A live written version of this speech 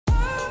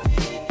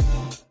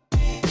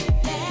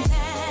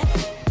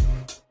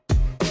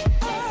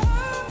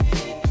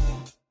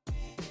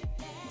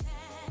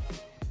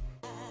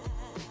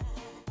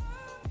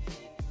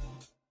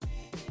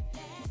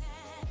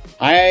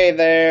Hi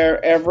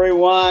there,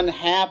 everyone.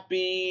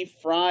 Happy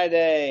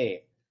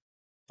Friday.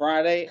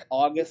 Friday,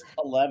 August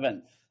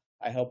 11th.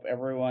 I hope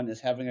everyone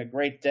is having a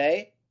great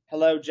day.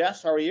 Hello,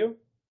 Jess. How are you?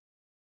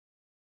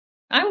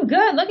 I'm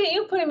good. Look at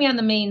you putting me on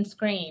the main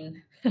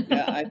screen.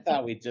 Yeah, I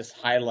thought we'd just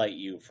highlight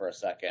you for a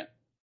second.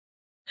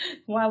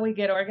 While we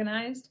get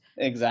organized.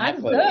 I'm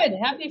Exactly. good.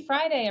 Happy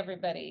Friday,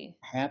 everybody.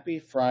 Happy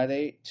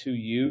Friday to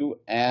you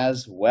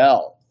as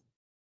well.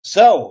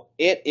 So,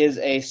 it is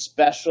a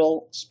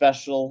special,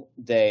 special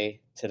day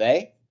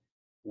today.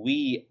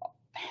 We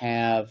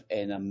have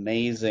an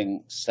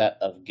amazing set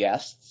of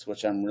guests,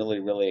 which I'm really,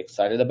 really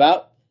excited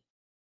about.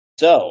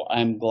 So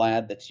I'm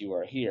glad that you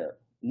are here.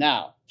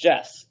 Now,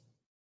 Jess,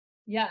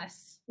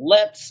 Yes.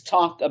 let's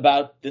talk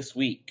about this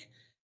week.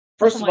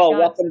 First of all, God.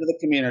 welcome to the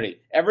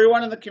community.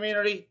 Everyone in the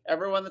community,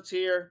 everyone that's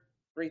here,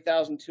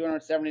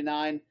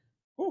 3,279.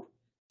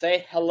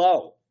 Say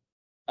hello.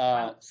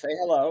 Say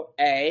hello.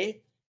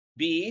 A.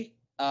 B.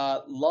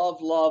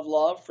 Love, love,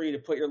 love for you to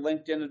put your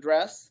LinkedIn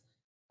address.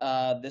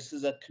 This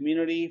is a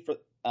community for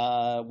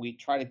we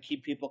try to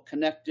keep people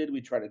connected.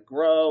 We try to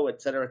grow,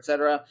 et cetera, et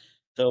cetera.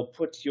 So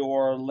put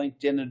your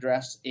LinkedIn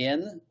address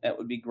in. That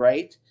would be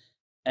great.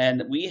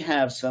 And we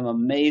have some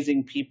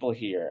amazing people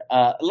here.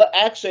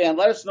 Actually, and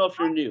let us know if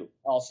you're new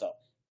also.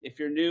 If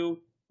you're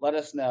new, let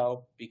us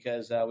know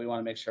because we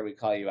want to make sure we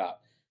call you out.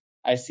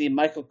 I see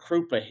Michael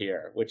Krupa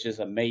here, which is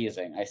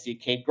amazing. I see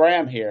Kate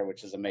Graham here,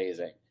 which is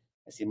amazing.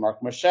 I see Mark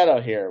Machetto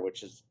here,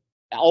 which is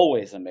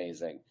always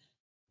amazing.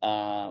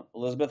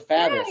 Elizabeth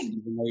Faddis,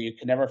 even though you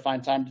can never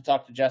find time to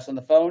talk to Jess on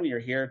the phone, you're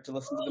here to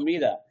listen to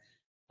the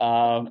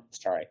meetup.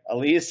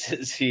 Elise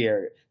is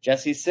here.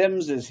 Jesse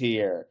Sims is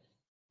here.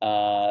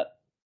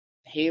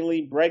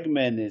 Haley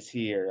Bregman is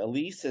here.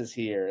 Elise is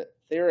here.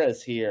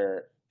 Thera's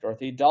here.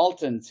 Dorothy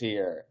Dalton's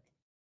here.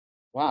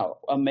 Wow,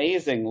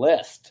 amazing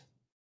list.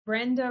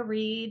 Brenda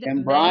Reed.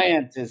 And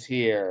Bryant is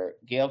here.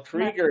 Gail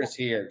Krieger is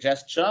here.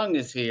 Jess Chung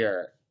is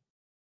here.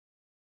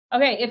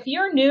 Okay, if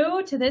you're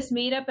new to this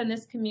meetup and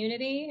this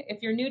community,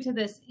 if you're new to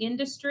this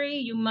industry,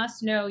 you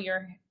must know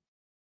you're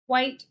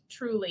quite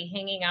truly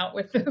hanging out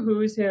with the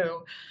who's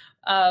who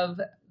of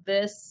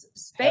this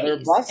space. Heather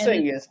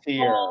Bussing is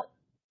here.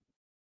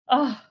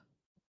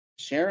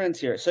 Sharon's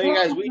here. So you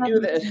guys, we do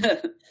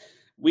this.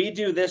 We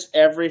do this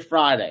every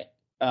Friday.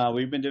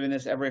 We've been doing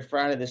this every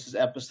Friday. This is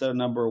episode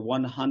number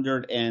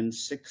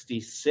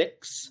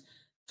 166.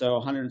 So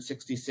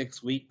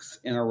 166 weeks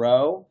in a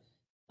row.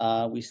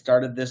 We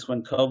started this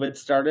when COVID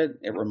started.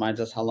 It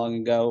reminds us how long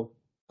ago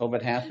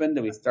COVID happened.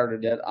 We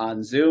started it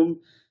on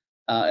Zoom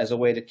as a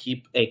way to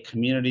keep a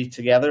community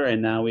together.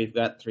 And now we've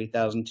got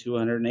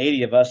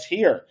 3,280 of us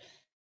here.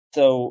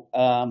 So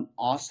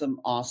awesome,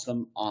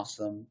 awesome,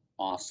 awesome,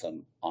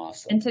 awesome,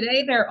 awesome. And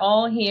today they're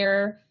all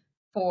here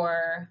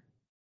for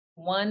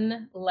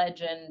one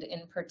legend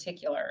in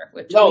particular,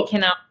 which we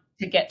cannot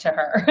to get to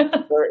her.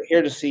 We're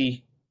here to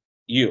see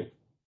you.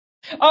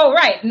 Oh,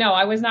 right. No,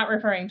 I was not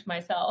referring to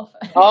myself.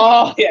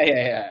 Oh,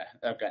 yeah.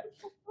 Okay,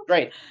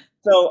 great.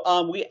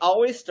 So we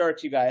always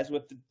start, you guys,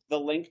 with the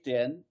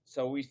LinkedIn.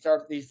 So we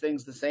start these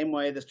things the same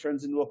way. This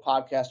turns into a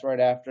podcast right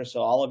after. So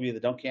all of you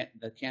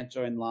that can't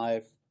join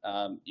live,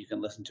 you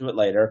can listen to it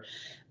later.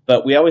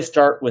 But we always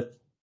start with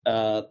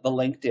the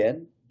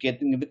LinkedIn,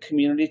 getting the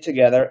community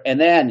together. And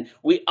then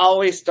we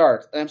always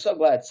start, and I'm so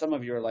glad some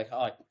of you are like,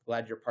 oh, I'm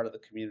glad you're part of the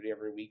community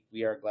every week.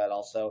 We are glad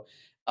also.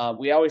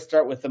 We always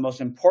start with the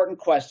most important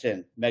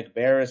question. Meg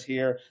Bear is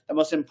here. The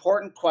most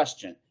important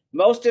question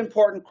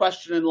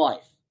in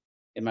life,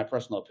 in my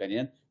personal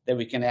opinion, that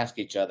we can ask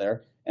each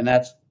other. And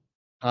that's,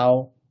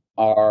 how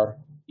are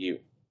you?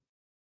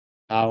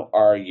 How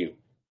are you?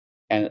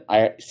 And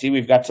I see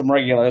we've got some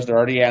regulars. They're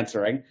already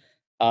answering.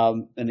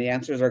 And the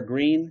answers are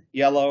green,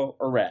 yellow,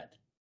 or red.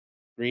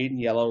 Green,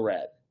 yellow,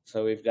 red.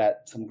 So we've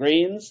got some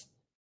greens.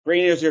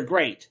 Green is you're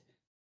great.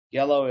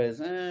 Yellow is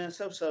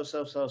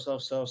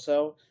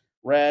so.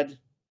 Red,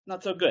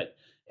 not so good.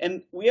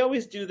 And we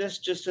always do this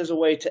just as a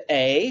way to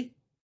A,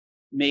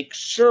 make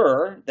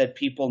sure that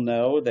people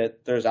know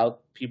that there's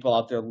people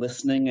out there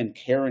listening and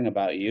caring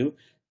about you.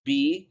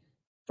 B,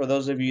 for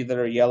those of you that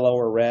are yellow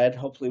or red,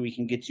 hopefully we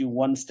can get you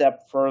one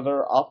step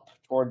further up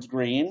towards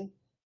green.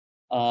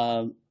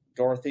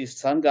 Dorothy's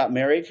son got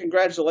married.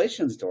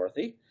 Congratulations,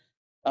 Dorothy.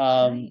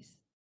 Nice.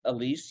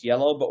 Elise,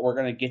 yellow, but we're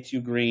going to get you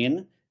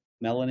green.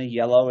 Melanie,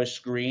 yellowish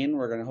green.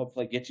 We're going to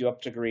hopefully get you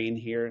up to green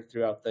here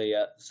throughout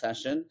the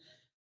session.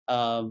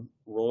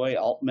 Roy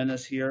Altman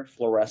is here,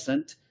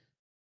 fluorescent.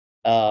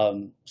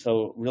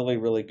 So really,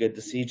 really good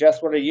to see.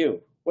 Jess, what are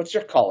you? What's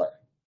your color?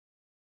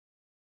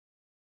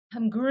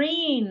 I'm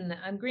green.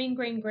 I'm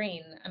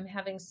green. I'm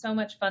having so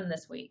much fun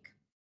this week.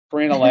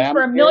 Karina Lamb.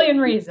 For a million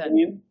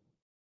reasons.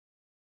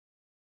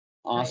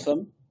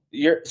 Awesome.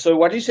 Nice. So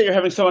what did you say you're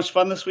having so much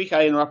fun this week?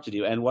 I interrupted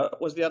you. And what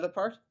was the other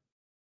part?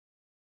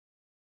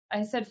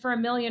 I said for a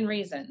million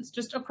reasons.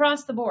 Just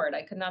across the board,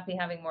 I could not be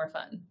having more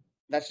fun.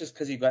 That's just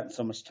because you've gotten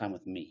so much time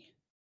with me.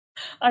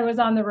 I was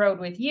on the road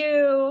with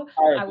you.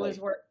 Hardly. I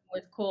was working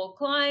with cool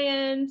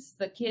clients.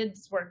 The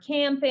kids were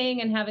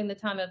camping and having the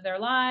time of their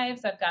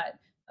lives. I've got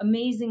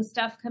amazing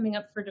stuff coming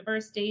up for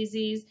Diverse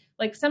Daisies.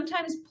 Like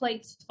sometimes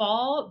plates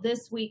fall.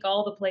 This week,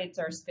 all the plates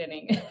are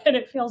spinning, and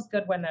it feels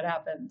good when that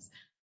happens.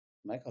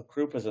 Michael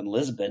Krupa's in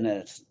Lisbon,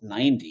 and it's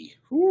 90.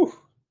 Whew,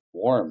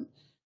 warm.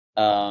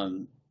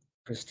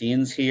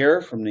 Christine's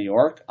here from New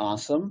York.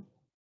 Awesome.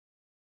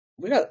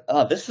 We got,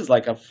 this is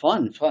like a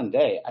fun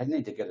day. I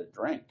need to get a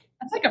drink.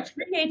 That's like a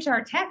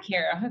pre-HR tech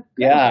here. Good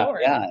Yeah,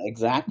 Lord. yeah,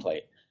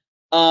 exactly.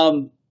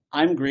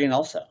 I'm green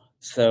also.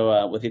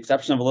 So with the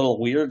exception of a little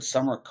weird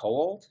summer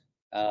cold,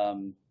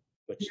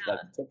 which Yeah.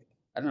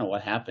 I don't know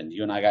what happened.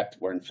 You and I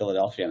we're in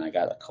Philadelphia, and I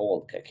got a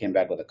cold. I came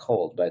back with a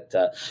cold. But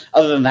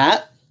other than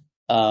that,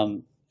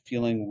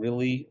 feeling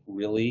really,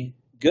 really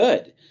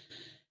good.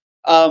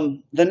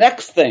 The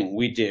next thing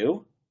we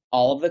do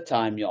all of the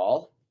time,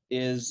 y'all,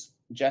 is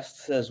Jess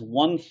says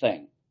one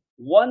thing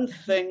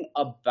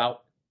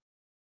about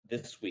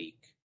this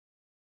week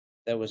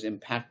that was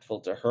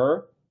impactful to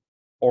her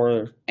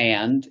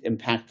and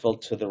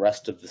impactful to the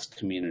rest of this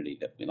community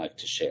that we like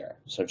to share.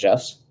 So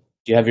Jess,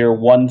 do you have your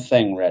one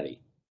thing ready?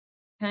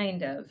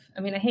 Kind of.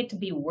 I mean, I hate to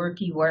be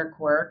worky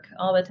work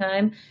all the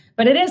time,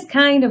 but it is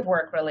kind of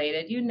work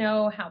related. You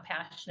know how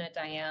passionate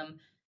I am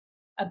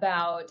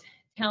about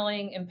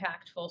telling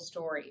impactful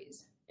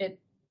stories.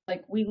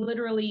 We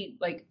literally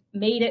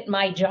made it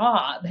my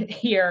job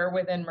here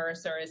within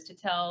Mercer is to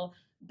tell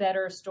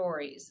better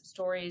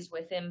stories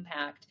with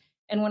impact.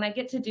 And when I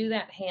get to do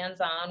that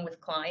hands-on with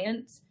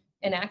clients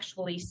and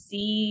actually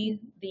see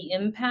the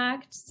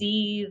impact,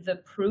 see the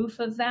proof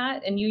of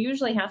that, and you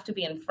usually have to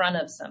be in front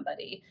of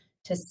somebody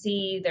to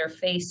see their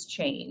face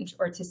change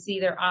or to see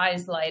their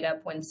eyes light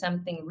up when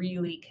something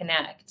really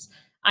connects.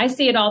 I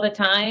see it all the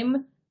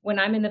time when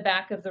I'm in the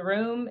back of the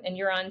room and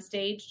you're on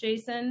stage,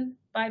 Jason,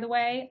 by the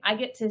way.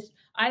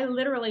 I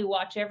literally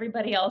watch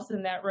everybody else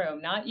in that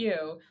room, not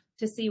you,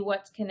 to see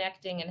what's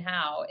connecting and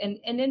how. And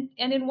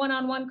in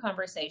one-on-one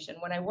conversation,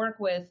 when I work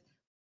with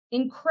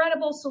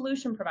incredible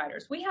solution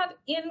providers, we have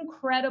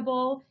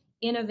incredible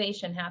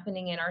innovation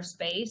happening in our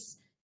space,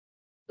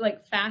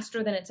 like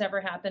faster than it's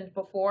ever happened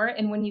before.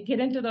 And when you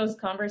get into those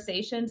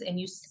conversations and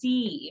you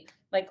see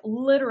like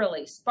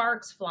literally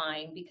sparks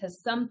flying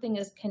because something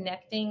is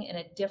connecting in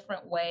a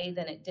different way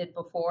than it did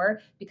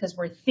before because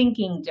we're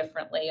thinking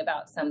differently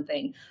about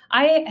something.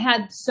 I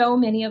had so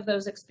many of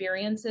those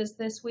experiences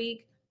this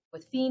week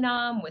with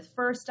Phenom, with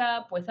First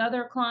Up, with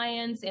other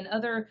clients, in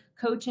other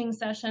coaching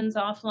sessions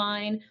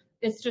offline.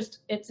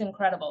 It's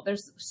incredible.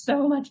 There's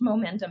so much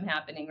momentum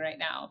happening right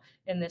now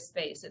in this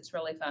space. It's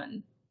really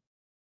fun.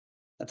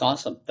 That's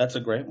awesome. That's a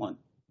great one.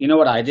 You know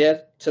what I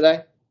did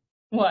today?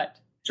 What?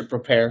 To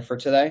prepare for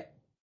today?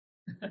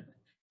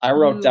 I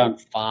wrote down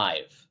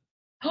 5.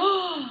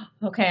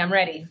 Okay, I'm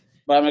ready.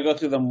 But I'm going to go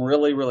through them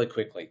really, really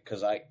quickly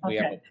because we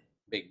have a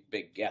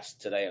big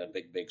guest today and a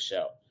big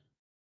show.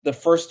 The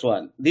first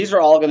one, these are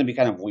all going to be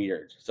kind of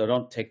weird, so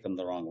don't take them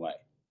the wrong way.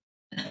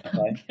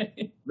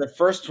 Okay? The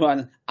first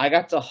one, I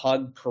got to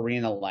hug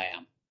Karina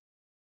Lamb.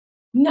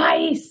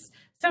 Nice.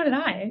 So did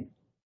I.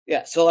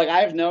 Yeah, so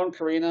I've known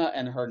Karina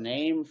and her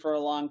name for a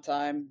long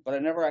time, but I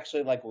never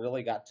actually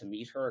really got to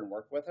meet her and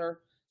work with her.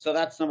 So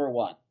that's number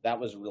 1. That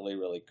was really,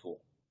 really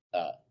cool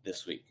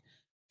this week.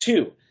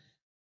 2,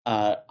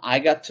 I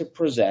got to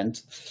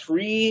present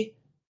 3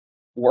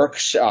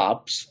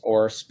 workshops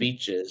or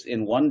speeches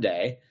in one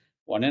day,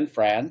 one in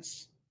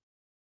France,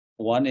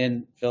 one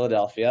in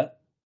Philadelphia,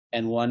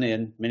 and one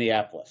in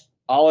Minneapolis,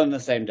 all in the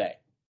same day.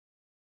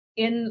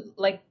 In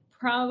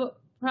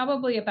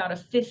probably about a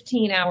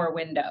 15-hour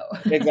window.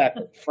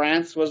 Exactly.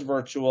 France was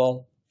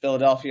virtual,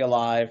 Philadelphia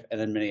live, and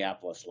then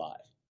Minneapolis live.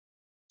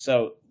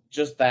 So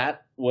just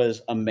that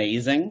was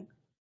amazing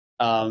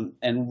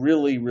and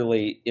really,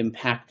 really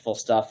impactful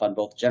stuff on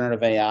both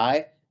generative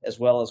AI as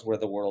well as where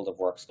the world of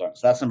work's going.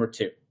 So that's number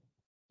 2.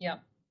 Yeah.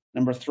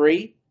 Number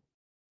 3,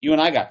 you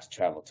and I got to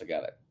travel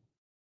together,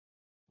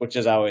 which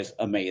is always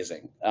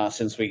amazing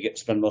since we get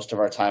to spend most of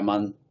our time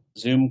on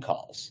Zoom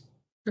calls.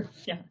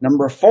 Yeah.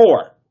 Number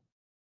 4,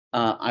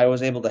 I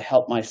was able to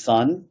help my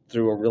son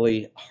through a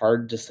really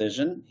hard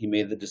decision. He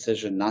made the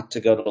decision not to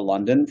go to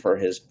London for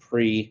his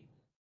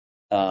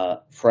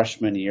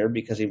freshman year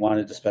because he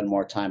wanted to spend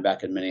more time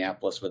back in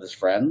Minneapolis with his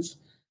friends.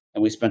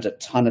 And we spent a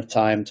ton of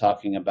time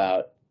talking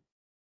about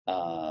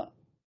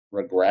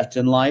regret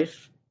in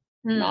life,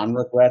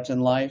 non-regret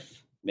in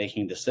life,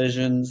 making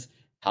decisions,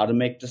 how to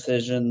make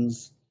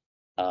decisions,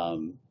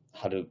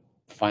 how to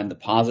find the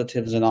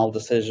positives in all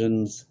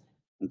decisions,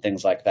 and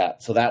things like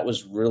that. So that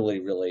was really,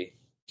 really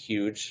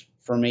huge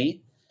for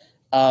me.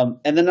 And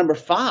then number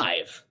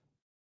 5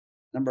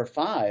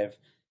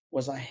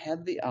 was I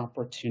had the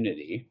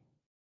opportunity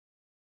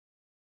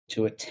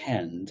to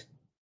attend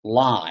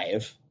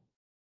live.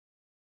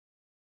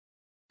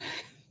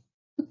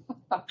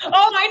 Oh,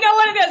 I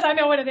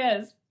know what it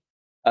is.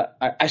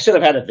 I should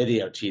have had a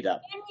video teed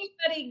up.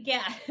 Anybody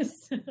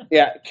guess?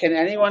 Yeah. Can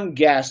anyone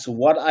guess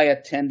what I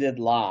attended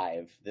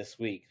live this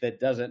week that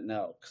doesn't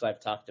know? Because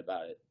I've talked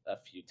about it a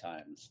few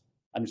times.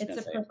 I'm just going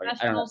to say it.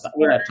 I don't know.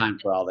 We don't have time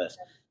for all this.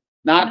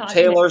 Not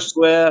Taylor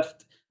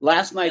Swift,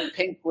 Last night,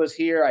 Pink was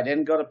here. I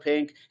didn't go to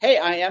Pink. Hey,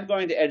 I am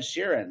going to Ed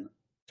Sheeran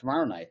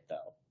tomorrow night,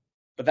 though.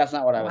 But that's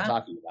not what I was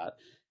talking about.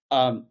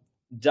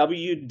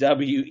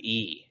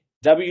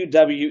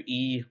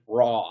 WWE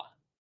Raw.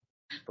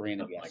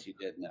 Karina, yes, you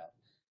did know.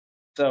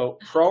 So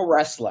pro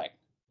wrestling.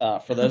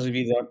 For those of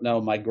you who don't know,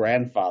 my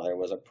grandfather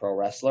was a pro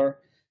wrestler,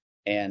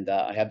 and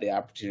I had the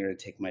opportunity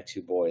to take my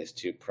two boys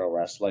to pro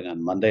wrestling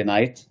on Monday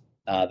night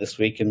this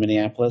week in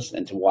Minneapolis,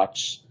 and to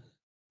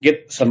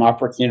get some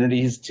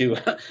opportunities to.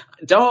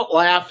 Don't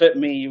laugh at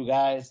me, you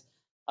guys.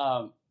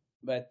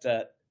 But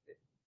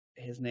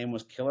his name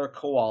was Killer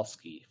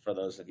Kowalski, for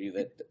those of you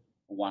that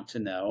want to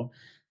know.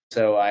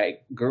 So I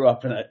grew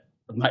up in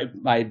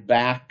my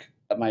back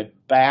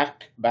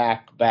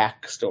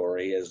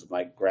story is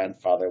my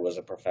grandfather was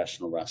a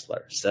professional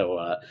wrestler.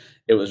 So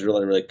it was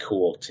really, really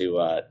cool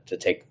to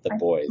take the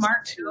boys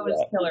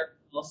to Killer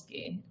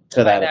Kowalski.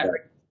 To that event.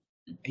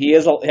 He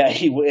is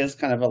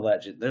kind of a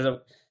legend.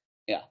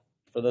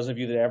 For those of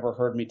you that ever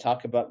heard me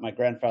talk about my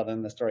grandfather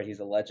in the story, he's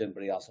a legend,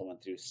 but he also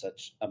went through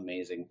such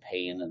amazing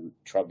pain and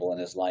trouble in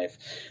his life.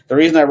 The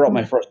reason I wrote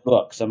my first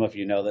book, some of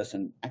you know this,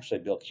 and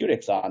actually Bill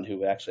Kudick's on, who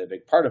was actually a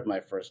big part of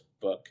my first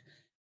book,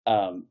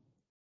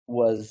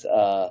 was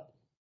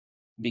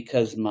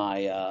because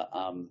my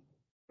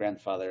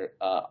grandfather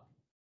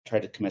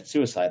tried to commit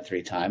suicide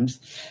 3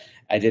 times.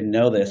 I didn't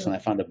know this, and I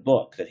found a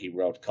book that he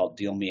wrote called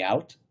Deal Me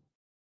Out,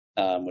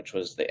 which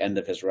was the end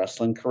of his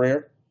wrestling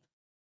career.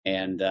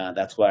 And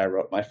that's why I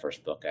wrote my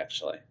first book,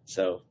 actually.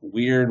 So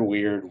weird.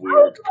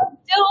 I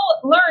still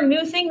learn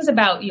new things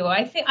about you.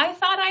 I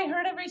thought I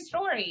heard every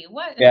story.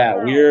 What?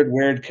 Yeah,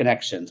 weird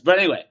connections. But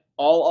anyway,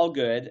 all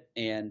good,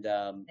 and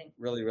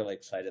really, really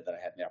excited that I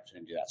had the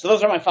opportunity to do that. So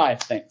those are my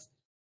 5 things.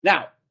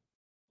 Now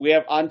we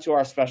have on to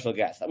our special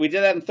guest. We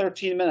did that in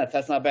 13 minutes.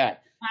 That's not bad.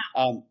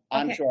 Wow.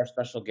 On to our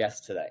special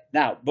guest today.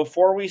 Now,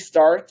 before we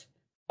start,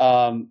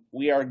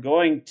 we are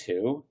going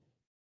to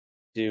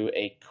do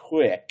a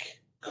quick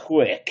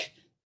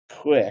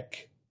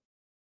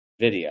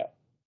video.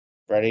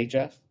 Ready,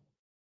 Jess?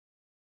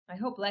 I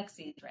hope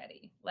Lexy's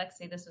ready.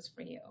 Lexy, this is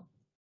for you.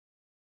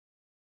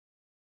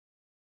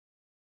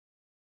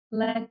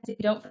 Lexy,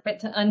 don't forget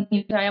to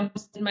unmute. I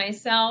almost did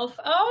myself.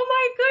 Oh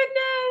my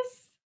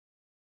goodness.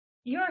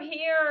 You're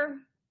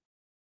here.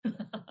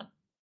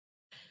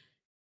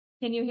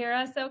 Can you hear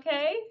us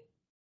okay?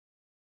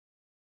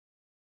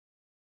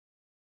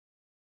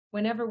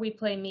 Whenever we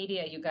play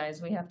media, you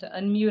guys, we have to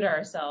unmute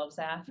ourselves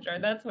after.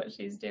 That's what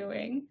she's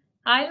doing.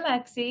 Hi,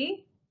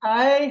 Lexy.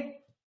 Hi. I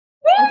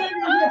thought you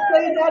were going to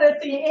play that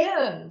at the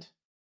end.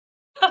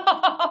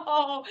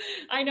 Oh,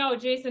 I know.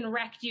 Jason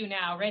wrecked you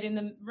now, right in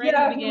the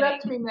beginning. He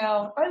wrecked me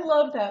now. I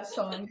love that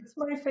song. It's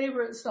my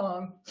favorite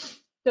song.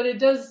 But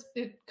it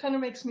kind of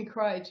makes me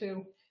cry,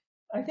 too.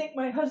 I think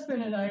my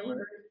husband and I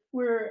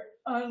were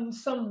on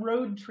some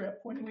road trip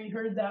when we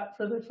heard that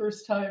for the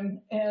first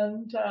time.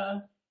 And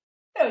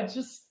it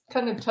just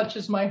kind of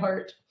touches my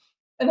heart.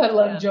 And I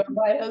love Joan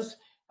Baez.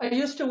 I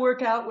used to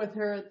work out with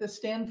her at the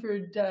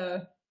Stanford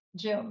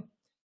gym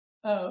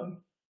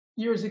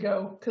years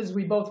ago because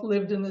we both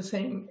lived in the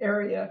same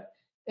area.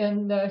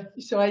 And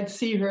so I'd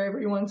see her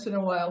every once in a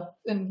while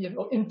and,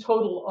 in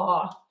total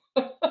awe.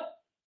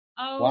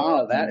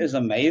 Wow, that is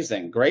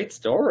amazing. Great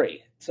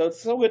story. So it's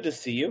so good to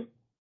see you.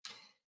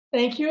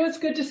 Thank you. It's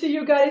good to see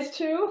you guys,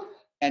 too.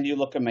 And you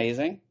look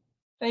amazing.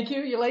 Thank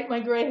you. You like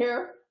my gray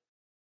hair?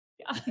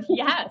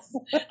 Yes,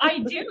 I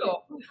do.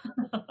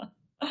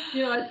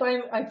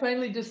 I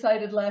finally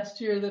decided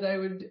last year that I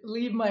would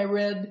leave my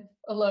red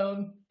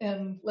alone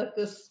and let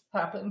this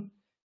happen.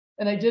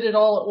 And I did it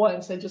all at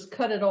once. I just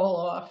cut it all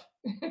off.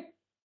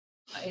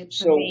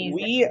 So amazing.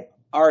 We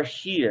are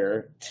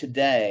here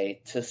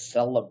today to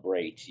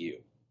celebrate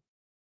you,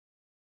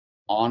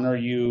 honor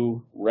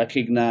you,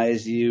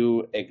 recognize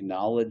you,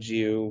 acknowledge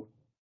you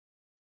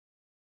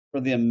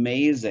for the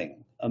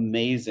amazing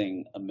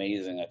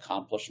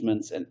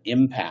accomplishments and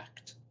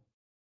impact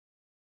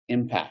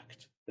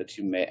that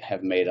you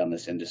have made on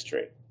this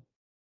industry.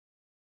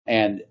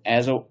 And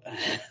as a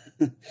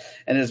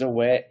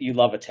way, you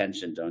love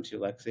attention, don't you,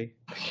 Lexy?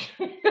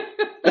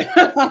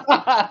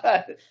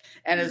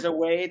 And as a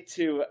way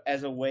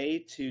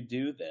to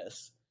do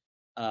this,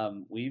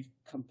 we've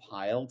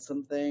compiled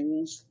some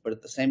things, but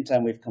at the same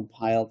time, we've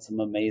compiled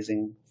some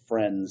amazing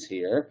friends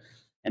here.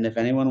 And if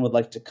anyone would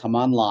like to come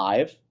on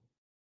live,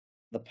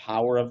 the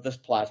power of this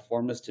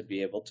platform is to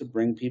be able to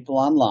bring people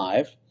on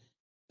live.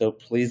 So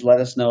please let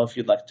us know if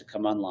you'd like to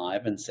come on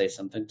live and say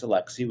something to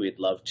Lexy. We'd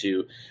love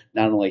to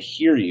not only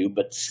hear you,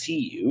 but see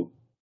you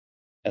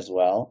as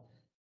well.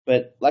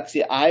 But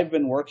Lexy, I've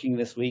been working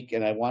this week,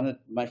 and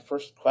my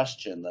first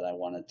question that I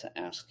wanted to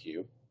ask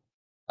you,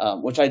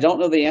 which I don't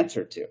know the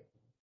answer to.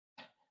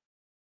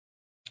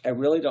 I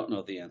really don't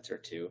know the answer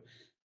to,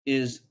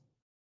 is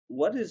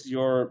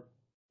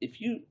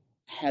if you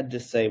had to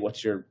say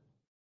what's your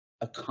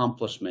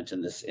accomplishment in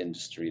this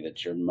industry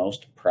that you're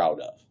most proud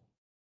of?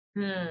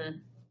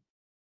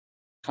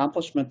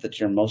 Accomplishment that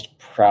you're most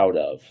proud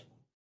of,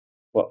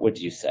 what would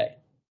you say?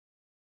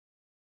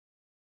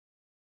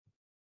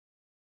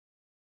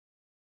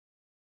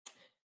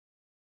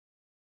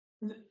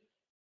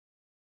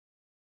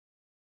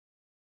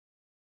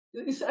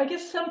 I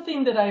guess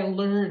something that I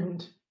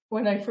learned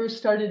when I first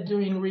started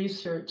doing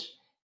research,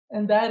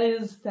 and that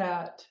is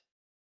that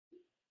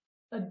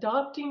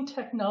adopting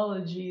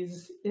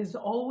technologies is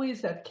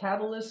always a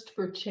catalyst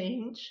for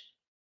change.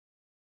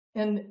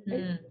 And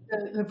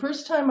the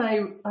first time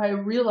I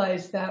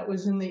realized that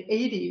was in the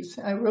 80s.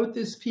 I wrote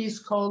this piece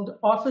called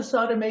Office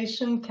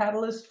Automation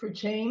Catalyst for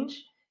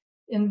Change.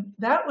 And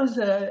that was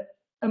a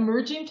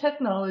emerging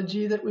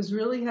technology that was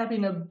really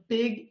having a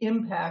big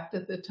impact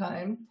at the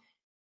time.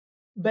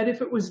 But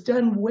if it was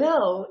done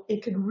well,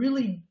 it could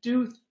really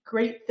do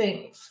great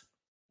things.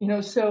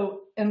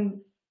 So, and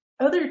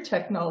other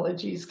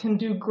technologies can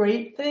do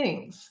great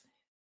things.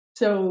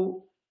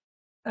 So,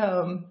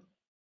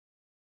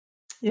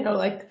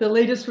 like the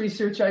latest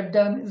research I've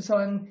done is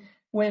on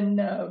when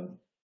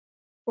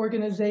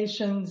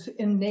organizations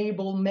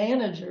enable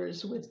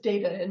managers with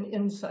data and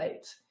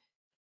insights.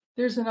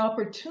 There's an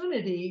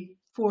opportunity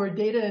for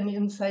data and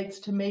insights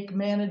to make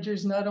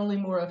managers not only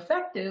more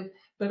effective,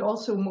 but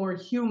also more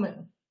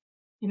human.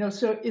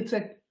 So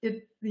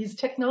these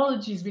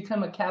technologies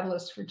become a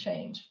catalyst for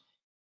change.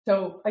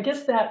 So I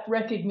guess that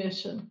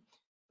recognition.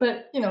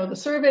 But, the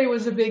survey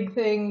was a big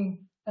thing.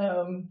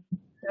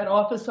 That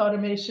office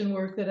automation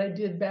work that I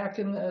did back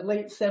in the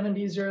late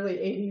 70s, early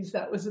 80s,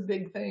 that was a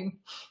big thing.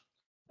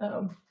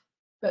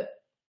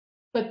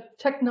 But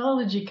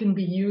technology can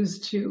be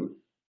used to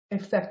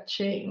affect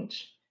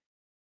change.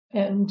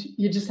 And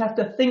you just have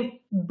to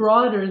think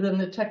broader than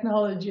the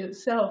technology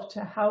itself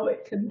to how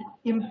it can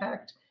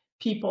impact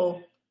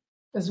people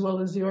as well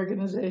as the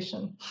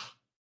organization.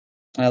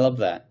 I love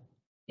that.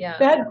 Yeah.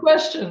 Bad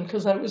question,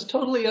 because I was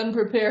totally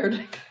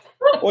unprepared.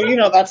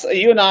 Well, that's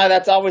you and I.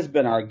 That's always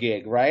been our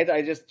gig, right?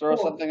 I just throw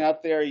something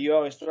out there. You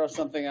always throw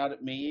something out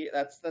at me.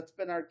 That's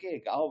been our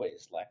gig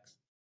always, Lex.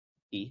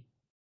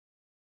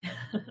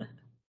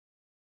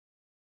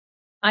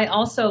 I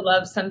also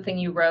love something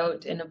you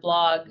wrote in a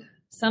blog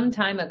some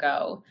time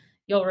ago.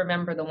 You'll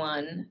remember the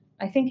one.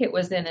 I think it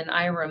was in an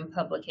IREM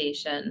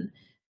publication,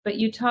 but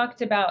you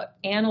talked about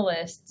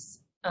analysts.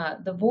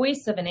 The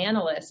voice of an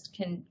analyst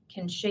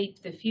can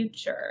shape the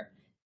future.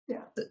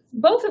 Yeah.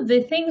 Both of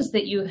the things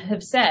that you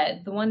have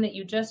said, the one that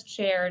you just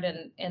shared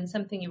and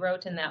something you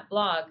wrote in that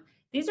blog,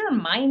 these are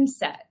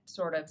mindset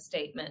sort of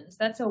statements.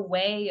 That's a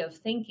way of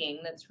thinking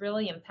that's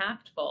really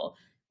impactful.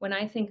 When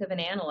I think of an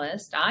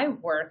analyst, I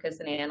work as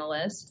an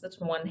analyst. That's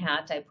one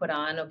hat I put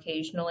on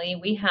occasionally.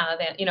 We have,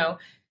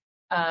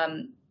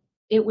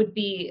 it would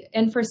be,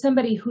 and for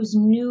somebody who's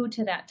new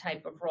to that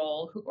type of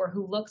role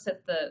who looks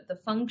at the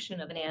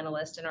function of an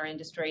analyst in our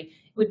industry,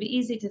 it would be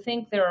easy to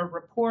think they're a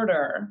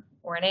reporter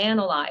or an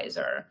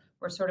analyzer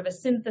or sort of a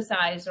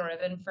synthesizer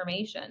of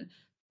information.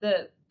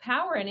 The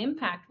power and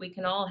impact we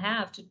can all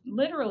have to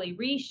literally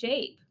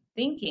reshape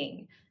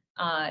thinking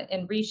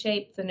and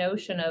reshape the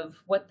notion of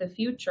what the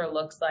future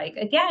looks like.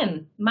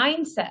 Again,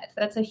 mindset.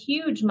 That's a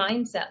huge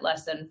mindset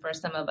lesson for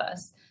some of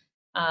us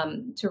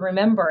to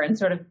remember and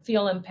sort of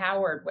feel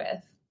empowered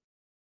with.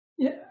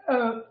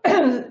 Yeah.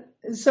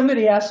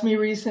 Somebody asked me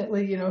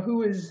recently,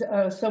 who is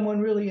someone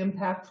really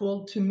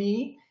impactful to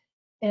me?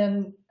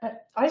 And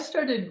I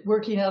started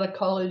working out of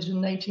college in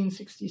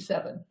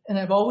 1967, and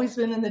I've always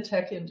been in the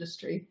tech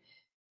industry.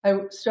 I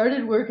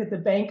started work at the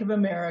Bank of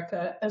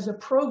America as a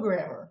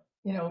programmer,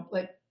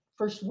 like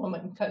first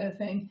woman kind of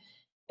thing.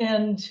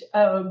 And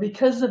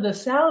because of the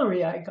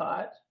salary I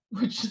got,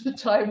 which at the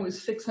time was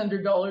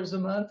 $600 a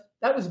month,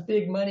 that was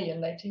big money in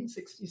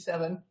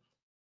 1967.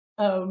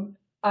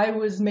 I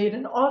was made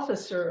an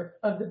officer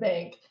of the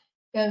bank.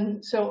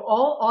 And so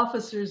all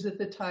officers at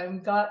the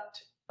time got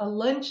a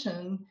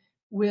luncheon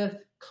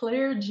with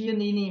Claire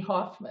Giannini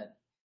Hoffman.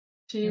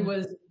 She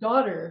was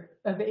daughter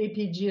of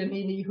A.P.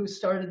 Giannini, who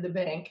started the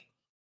bank.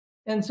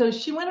 And so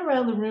she went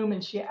around the room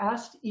and she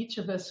asked each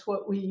of us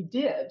what we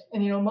did.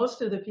 And,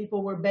 most of the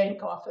people were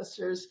bank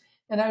officers,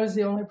 and I was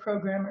the only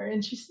programmer.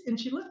 And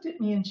she looked at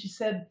me and she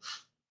said,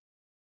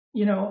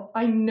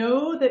 I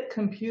know that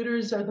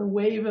computers are the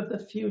wave of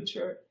the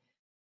future,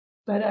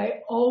 but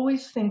I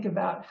always think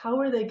about how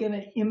are they going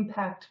to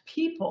impact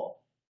people?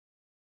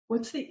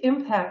 What's the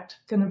impact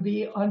going to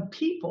be on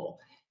people?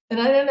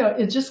 And I don't know,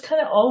 it just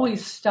kind of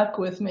always stuck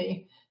with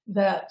me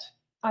that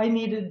I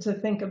needed to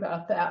think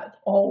about that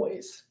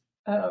always.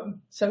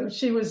 So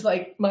she was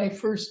like my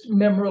first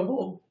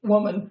memorable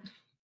woman.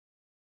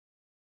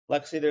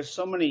 Lexy, there's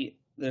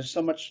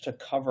so much to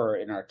cover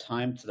in our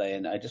time today.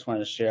 And I just wanted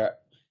to share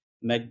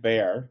Meg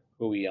Bear,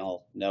 who we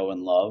all know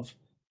and love,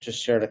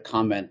 just shared a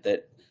comment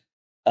that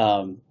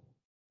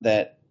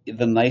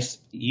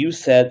you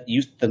said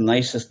the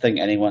nicest thing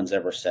anyone's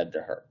ever said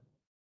to her,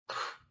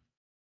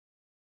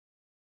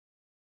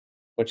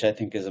 which I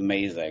think is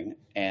amazing.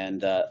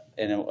 And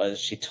it was,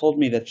 she told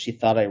me that she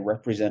thought I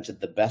represented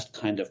the best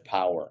kind of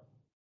power,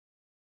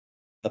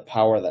 the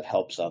power that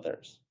helps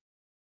others.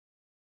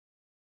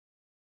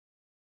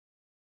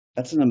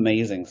 That's an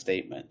amazing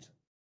statement.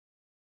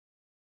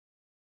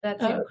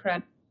 That's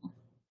incredible.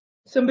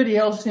 Somebody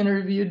else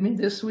interviewed me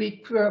this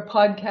week for a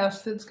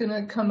podcast that's going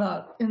to come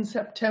out in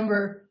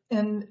September,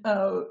 and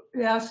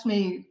asked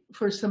me,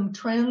 for some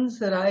trends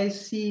that I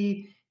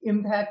see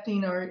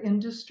impacting our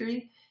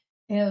industry.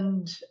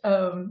 And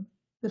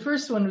the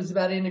first one was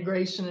about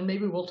integration, and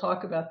maybe we'll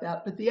talk about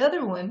that. But the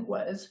other one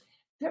was,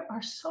 there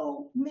are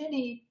so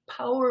many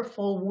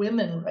powerful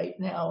women right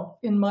now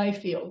in my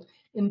field,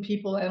 in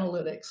people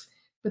analytics.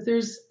 But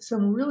there's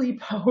some really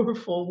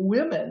powerful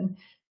women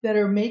that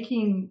are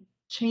making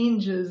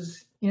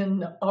changes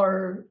in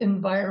our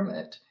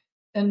environment.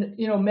 And,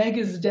 you know, Meg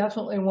is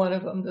definitely one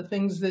of them. The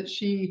things that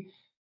she,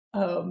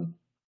 you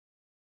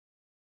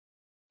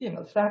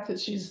know, the fact that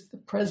she's the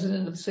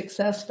president of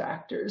Success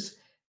Factors,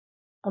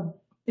 an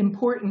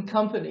important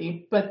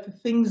company, but the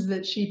things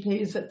that she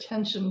pays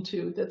attention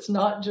to, that's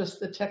not just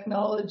the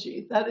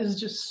technology, that is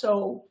just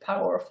so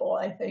powerful,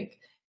 I think.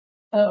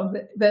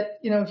 That,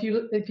 you know, if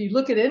you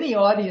look at any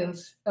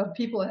audience of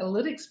people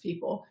analytics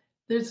people,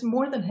 there's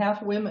more than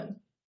half women,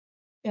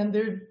 and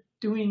they're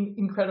doing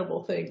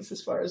incredible things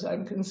as far as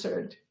I'm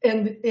concerned.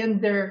 And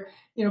they're,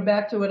 you know,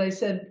 back to what I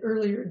said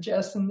earlier,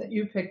 Jess, and that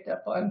you picked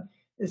up on,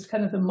 is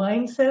kind of the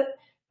mindset.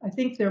 I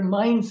think their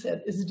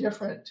mindset is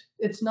different.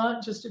 It's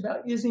not just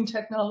about using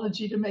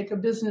technology to make a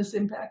business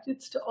impact.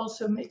 It's to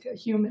also make a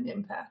human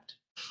impact.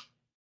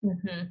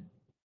 Mm-hmm.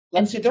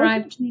 And to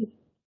drive change.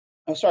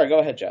 Oh, sorry. Go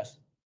ahead, Jess.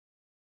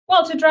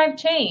 Well, to drive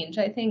change,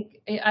 I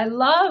think I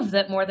love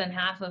that more than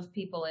half of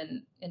people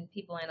in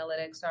people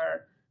analytics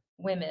are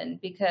women,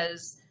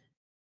 because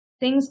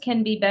things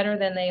can be better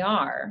than they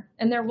are.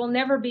 And there will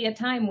never be a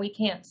time we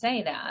can't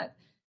say that,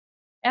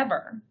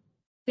 ever.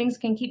 Things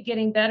can keep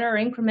getting better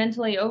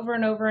incrementally over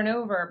and over and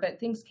over, but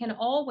things can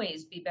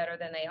always be better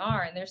than they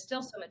are. And there's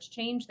still so much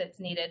change that's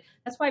needed.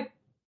 That's why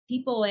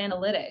people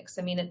analytics,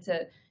 I mean,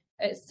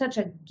 it's such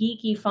a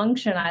geeky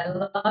function. I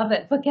love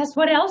it. But guess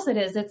what else it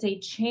is? It's a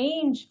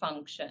change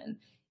function.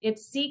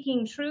 It's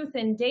seeking truth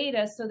in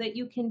data so that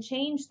you can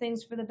change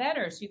things for the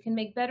better, so you can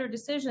make better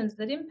decisions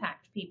that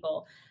impact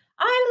people.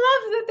 I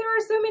love that there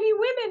are so many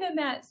women in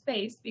that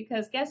space,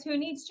 because guess who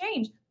needs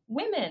change?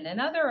 Women and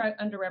other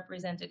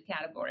underrepresented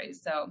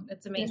categories. So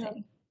it's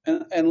amazing.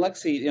 And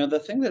Lexy, you know, the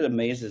thing that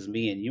amazes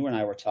me, and you and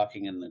I were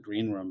talking in the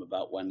green room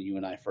about when you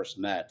and I first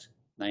met,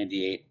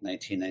 98,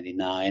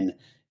 1999,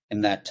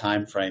 in that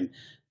time frame.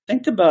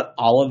 Think about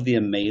all of the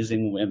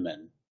amazing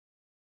women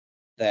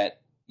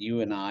that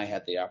you and I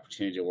had the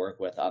opportunity to work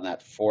with on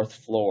that 4th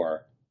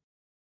floor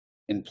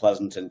in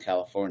Pleasanton,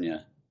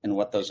 California, and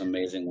what those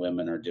amazing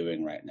women are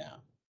doing right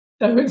now.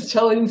 I was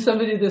telling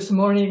somebody this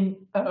morning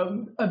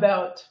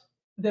about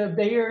the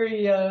Bay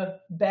Area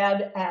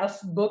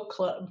Badass Book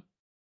Club.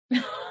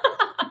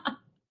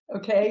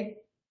 Okay.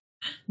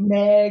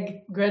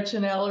 Meg,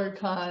 Gretchen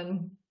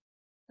Allercon,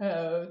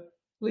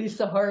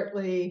 Lisa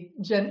Hartley,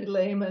 Jenny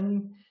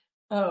Lehman,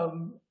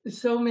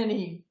 so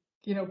many,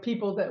 you know,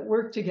 people that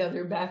worked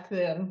together back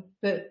then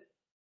that,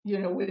 you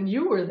know, when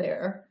you were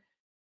there.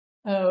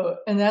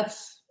 And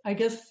that's, I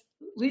guess,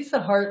 Lisa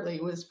Hartley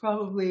was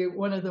probably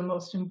one of the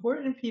most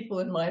important people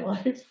in my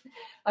life.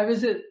 I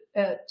was at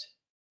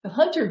the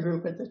Hunter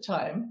Group at the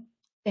time,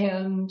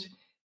 and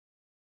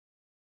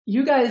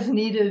you guys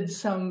needed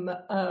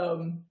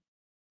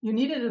you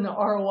needed an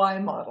ROI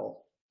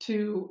model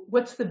to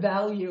what's the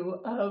value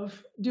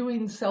of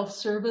doing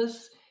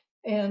self-service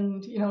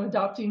and, you know,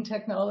 adopting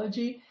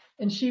technology.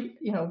 And she,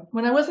 you know,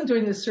 when I wasn't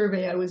doing this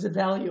survey, I was a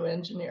value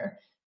engineer.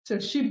 So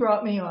she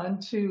brought me on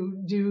to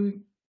do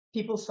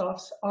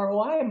PeopleSoft's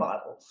ROI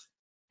models.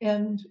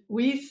 And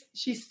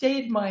she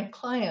stayed my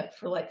client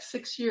for like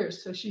 6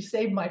 years. So she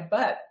saved my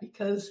butt,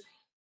 because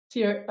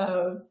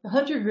the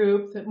Hunter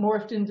Group that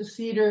morphed into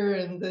Cedar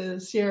and the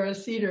Sierra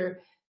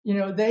Cedar, you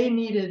know, they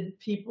needed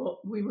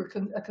people. We were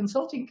a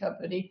consulting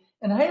company,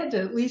 and I had to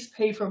at least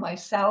pay for my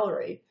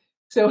salary.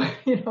 So,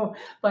 you know,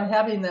 by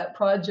having that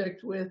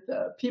project with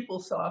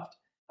PeopleSoft,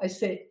 I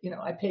say, you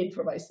know, I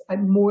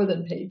more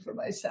than paid for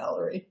my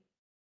salary.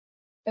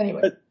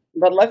 Anyway.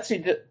 But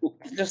Lexy,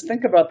 just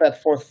think about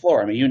that 4th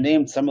floor. I mean, you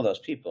named some of those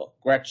people.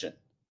 Gretchen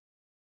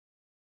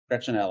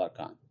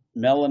Allercon,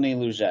 Melanie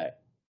Luget.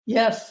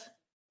 Yes.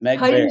 Meg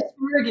Heidi Bear,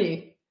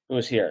 Spierge. who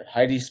was here.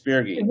 Heidi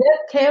Spierge.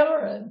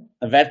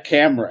 Yvette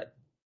Cameron.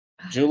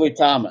 Julie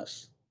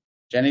Thomas.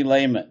 Jenny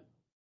Lehman.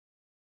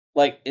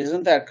 Like,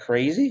 isn't that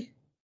crazy?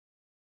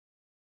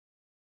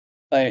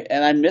 Like,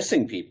 and I'm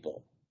missing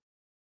people.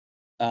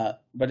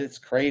 But it's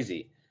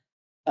crazy.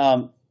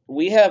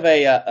 We have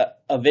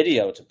a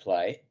video to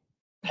play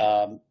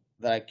that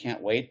I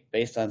can't wait,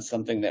 based on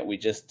something that we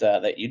just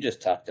that you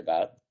just talked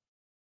about.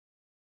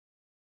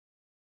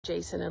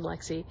 Jason and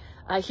Lexy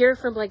here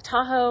from Lake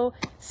Tahoe,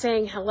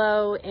 saying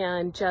hello,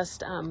 and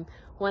just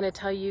want to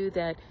tell you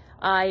that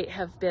I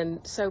have been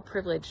so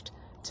privileged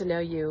to know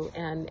you,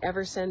 and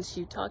ever since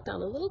you talked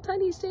on a little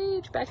tiny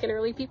stage back in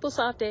early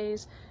PeopleSoft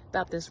days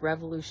about this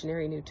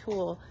revolutionary new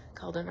tool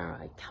called an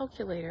ROI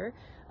calculator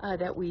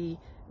that we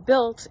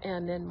built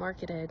and then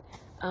marketed,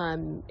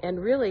 and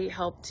really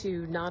helped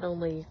to not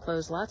only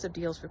close lots of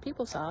deals for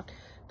PeopleSoft,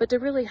 but to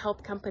really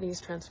help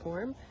companies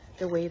transform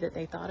the way that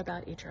they thought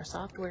about HR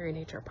software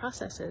and HR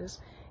processes,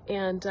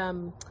 and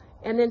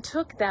then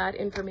took that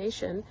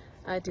information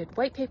did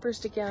white papers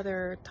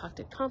together, talked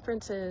at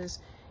conferences,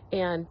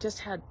 and just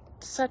had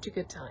such a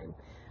good time.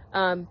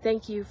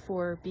 Thank you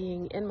for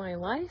being in my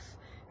life.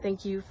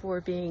 Thank you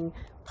for being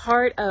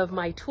part of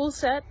my tool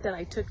set that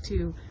I took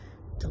to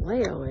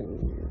Taleo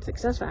and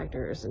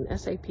SuccessFactors and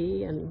SAP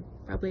and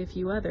probably a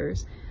few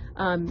others.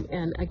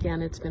 And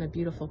again, it's been a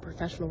beautiful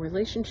professional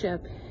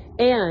relationship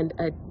and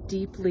a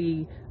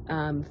deeply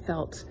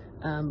felt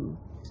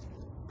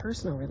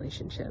personal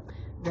relationship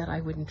that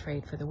I wouldn't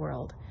trade for the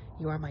world.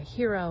 You are my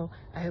hero.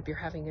 I hope you're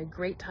having a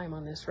great time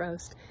on this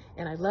roast,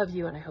 and I love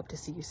you, and I hope to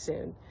see you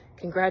soon.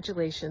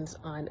 Congratulations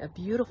on a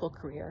beautiful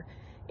career,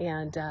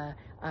 and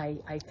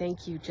I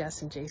thank you,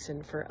 Jess and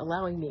Jason, for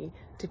allowing me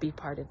to be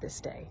part of this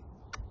day.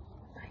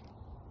 Bye.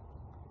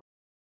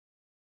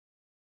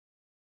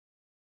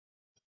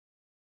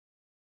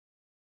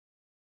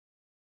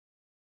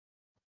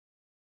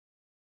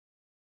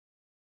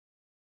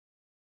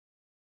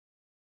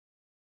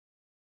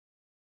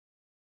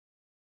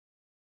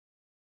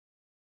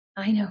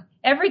 I know.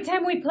 Every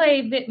time we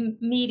play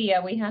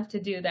media, we have to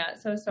do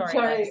that. So sorry.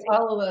 Sorry,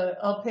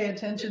 I'll pay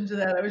attention to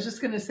that. I was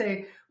just going to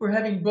say we're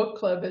having book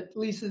club at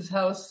Lisa's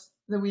house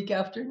the week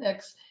after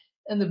next,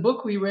 and the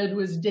book we read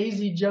was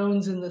Daisy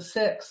Jones and the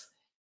Six.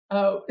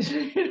 So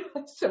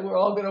we're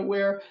all going to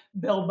wear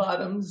bell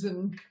bottoms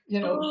and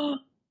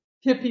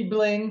hippie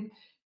bling.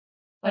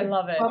 I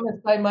love it. Promised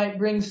I might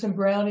bring some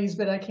brownies,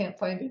 but I can't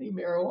find any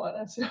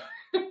marijuana. So.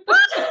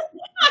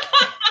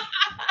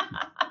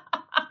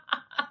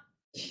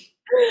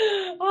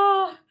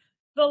 Oh,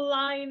 the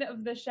line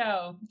of the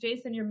show.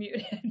 Jason, you're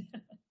muted.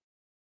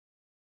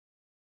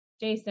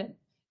 Jason,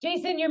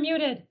 you're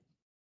muted.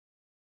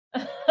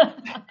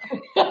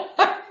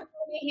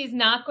 He's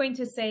not going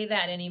to say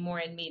that anymore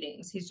in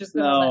meetings. He's just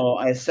going to No,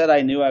 I said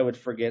I knew I would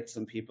forget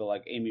some people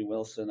like Amy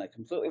Wilson. I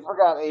completely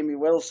forgot Amy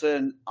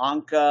Wilson,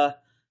 Anka.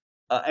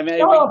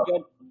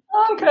 Anka.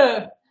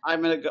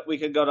 We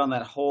could go down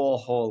that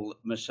whole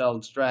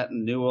Michelle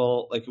Stratton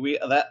Newell.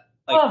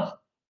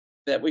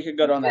 That we could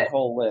go down that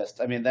whole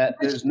list. I mean, that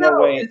there's no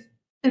way.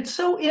 It's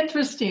so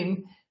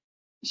interesting.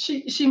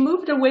 She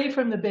moved away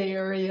from the Bay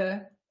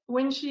Area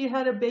when she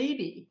had a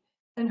baby,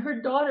 and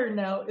her daughter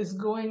now is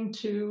going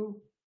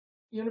to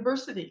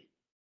university.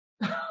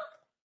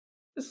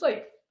 It's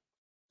like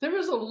there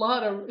was a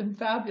lot of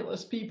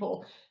fabulous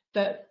people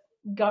that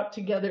got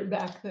together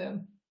back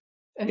then.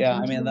 Yeah,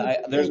 I mean,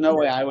 there's no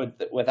way I would,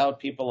 without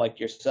people like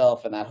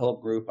yourself and that whole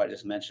group I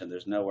just mentioned.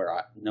 There's no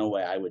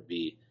way I would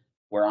be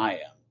where I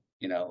am.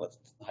 With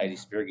Heidi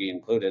Spierge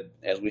included,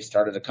 as we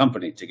started a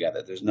company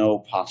together. There's no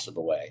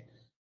possible way.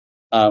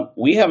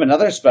 We have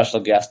another special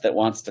guest that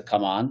wants to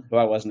come on, who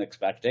I wasn't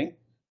expecting.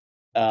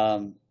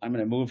 I'm going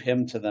to move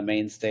him to the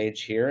main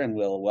stage here, and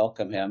we'll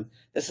welcome him.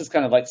 This is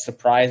kind of like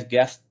surprise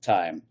guest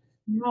time.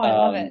 No, I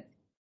love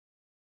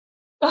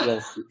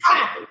it.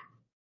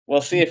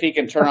 We'll see if he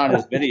can turn on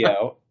his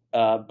video.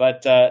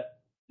 But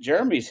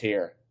Jeremy's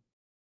here.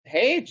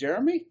 Hey,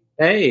 Jeremy.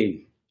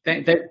 Hey.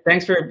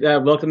 Thanks for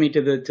welcoming me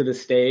to the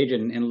stage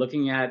and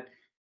looking at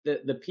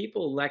the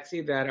people,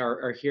 Lexy, that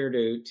are here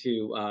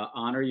to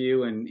honor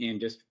you and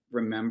just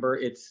remember.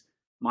 It's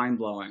mind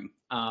blowing.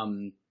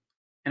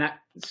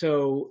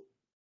 So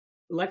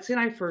Lexy and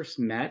I first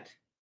met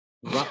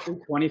roughly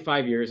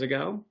 25 years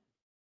ago,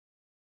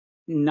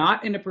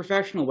 not in a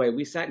professional way.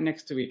 We sat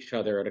next to each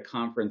other at a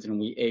conference and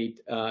we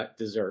ate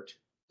dessert.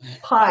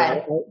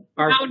 Pie.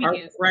 Our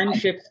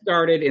friendship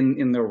started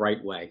in the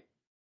right way.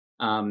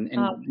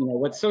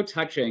 What's so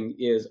touching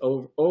is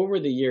over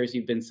the years,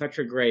 you've been such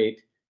a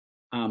great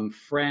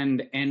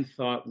friend and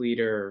thought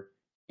leader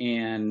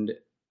and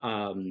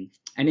an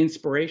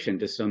inspiration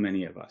to so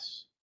many of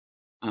us.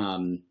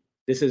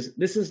 This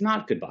is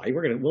not goodbye.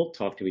 We'll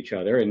talk to each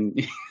other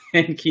and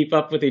and keep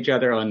up with each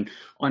other on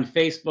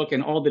Facebook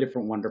and all the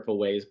different wonderful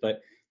ways.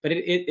 But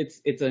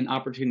it's an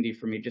opportunity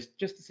for me just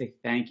to say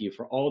thank you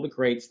for all the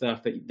great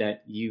stuff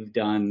that you've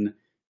done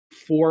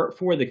for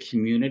the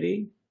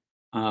community.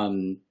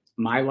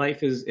 My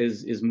life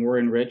is more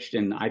enriched,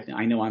 and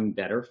I know I'm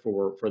better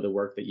for the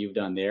work that you've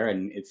done there.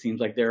 And it seems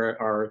like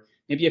there are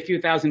maybe a few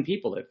thousand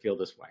people that feel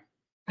this way,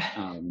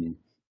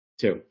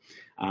 too.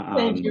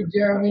 Thank you,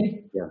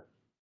 Jeremy. Yeah,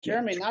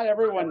 Jeremy. Not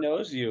everyone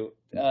knows you.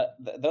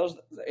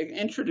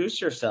 Introduce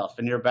yourself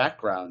and your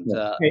background.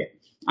 Hey,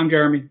 I'm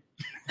Jeremy.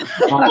 I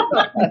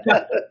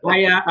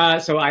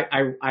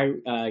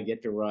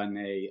get to run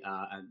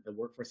the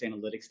workforce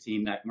analytics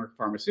team at Merck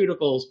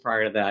Pharmaceuticals.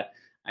 Prior to that,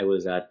 I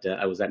was at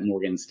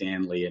Morgan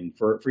Stanley, and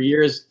for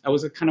years I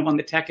was kind of on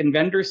the tech and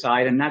vendor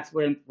side, and that's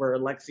where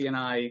Lexy and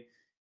I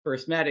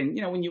first met. And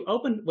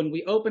when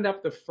we opened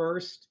up the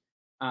first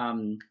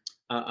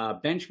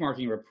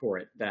benchmarking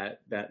report that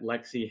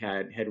Lexy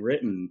had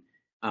written,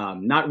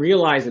 not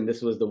realizing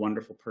this was the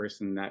wonderful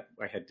person that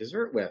I had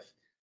dessert with,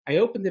 I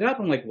opened it up.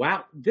 I'm like,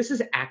 wow, this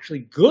is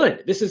actually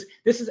good. This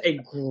is a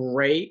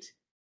great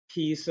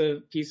piece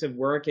of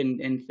work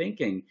and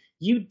thinking.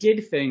 You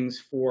did things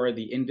for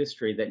the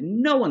industry that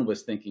no one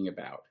was thinking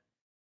about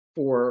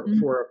for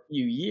a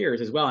few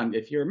years as well. And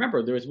if you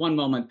remember, there was one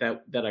moment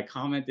that I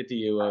commented to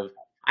you of,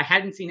 I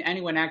hadn't seen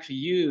anyone actually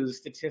use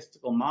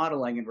statistical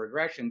modeling and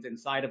regressions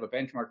inside of a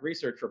benchmark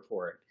research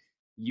report.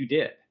 You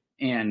did.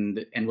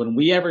 And when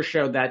we ever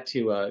showed that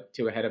to a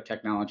head of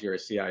technology or a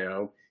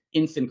CIO,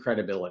 instant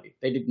credibility.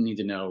 They didn't need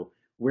to know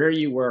where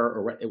you were,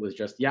 or it was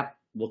just, yep,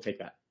 we'll take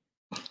that.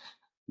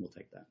 We'll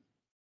take that.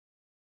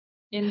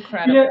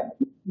 Incredible.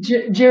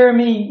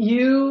 Jeremy,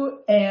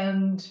 you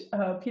and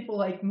people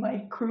like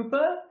Mike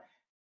Krupa,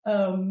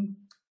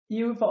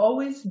 you've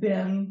always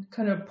been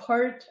kind of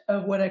part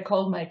of what I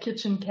called my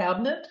kitchen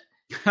cabinet.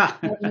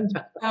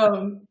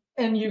 And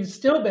you've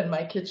still been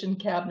my kitchen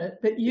cabinet,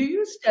 but you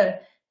used to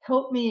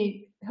help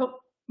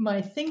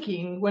my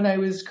thinking when I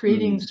was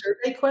creating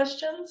survey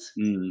questions.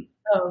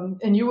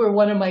 And you were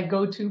one of my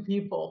go-to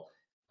people.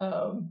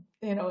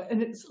 You know,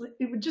 and it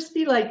would just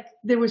be like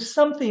there was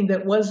something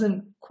that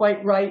wasn't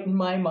quite right in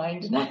my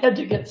mind, and I had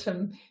to get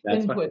some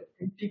input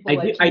from people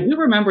like you. I do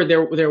remember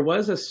there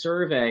was a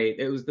survey.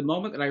 It was the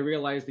moment that I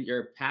realized that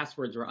your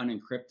passwords were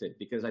unencrypted,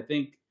 because I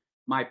think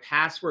my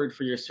password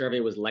for your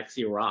survey was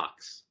Lexy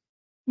Rocks.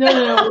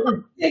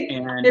 No.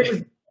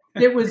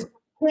 It was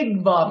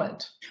pig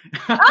vomit.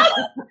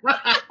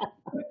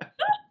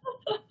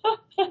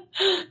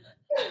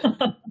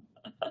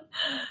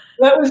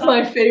 That was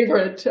my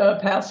favorite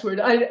password.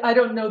 I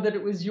don't know that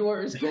it was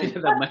yours. But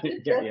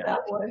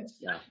that one.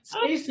 Yeah.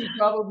 Stacy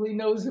probably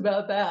knows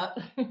about that.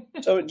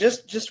 So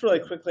just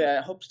really quickly,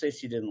 I hope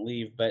Stacy didn't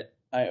leave, but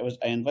I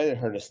invited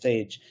her to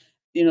stage.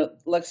 You know,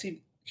 Lexy,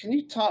 can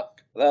you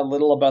talk a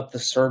little about the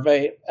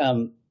survey?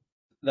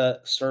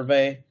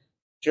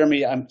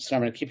 Jeremy, I'm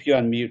going to keep you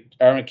on mute.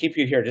 Or I'm going to keep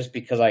you here just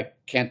because I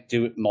can't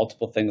do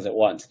multiple things at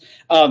once.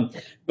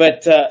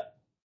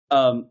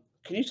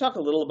 Can you talk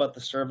a little about the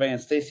survey?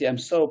 And Stacy, I'm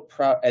so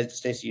proud. As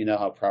Stacy, you know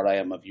how proud I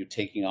am of you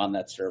taking on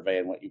that survey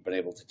and what you've been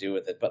able to do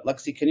with it. But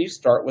Lexy, can you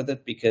start with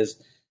it,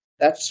 because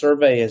that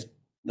survey is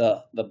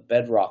the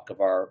bedrock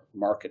of our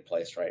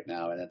marketplace right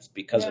now, and it's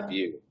because of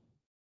you.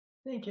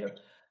 Thank you.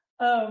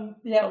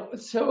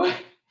 So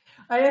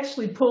I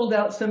actually pulled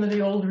out some of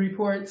the old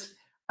reports.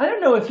 I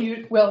don't know if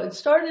it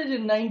started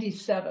in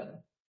 '97.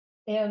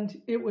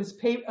 And it was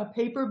a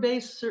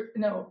paper-based,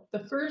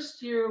 the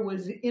first year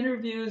was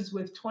interviews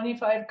with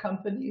 25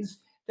 companies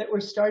that were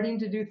starting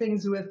to do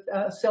things with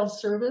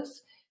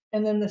self-service.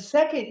 And then the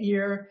second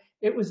year,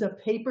 it was a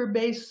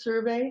paper-based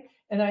survey.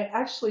 And I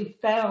actually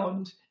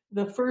found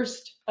the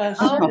first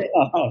survey.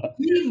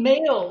 We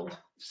mailed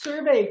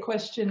survey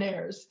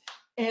questionnaires.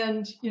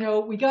 And,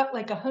 we got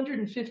like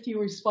 150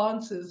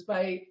 responses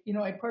by,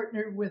 I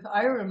partnered with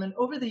IRM. And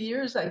over the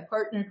years, I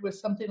partnered with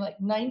something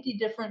like 90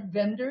 different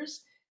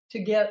vendors to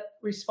get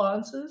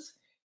responses,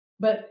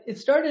 but it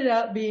started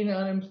out being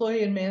on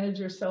employee and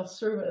manager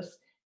self-service,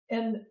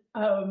 and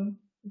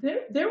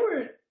there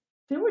were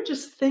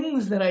just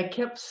things that I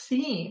kept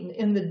seeing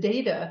in the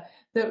data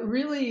that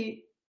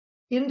really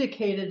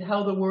indicated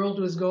how the world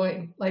was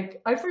going.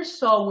 Like I first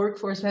saw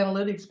workforce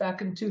analytics back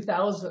in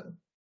 2000.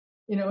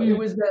 It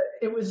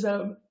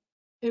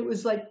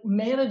was like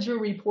manager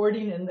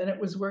reporting, and then it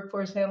was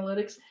workforce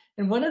analytics.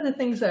 And one of the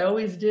things I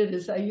always did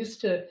is I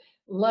used to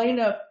line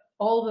up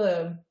all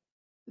the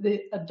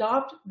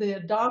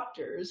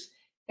adopters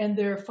and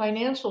their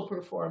financial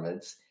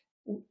performance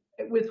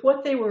with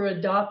what they were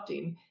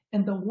adopting.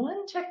 And the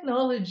one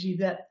technology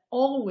that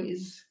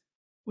always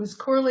was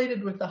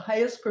correlated with the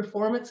highest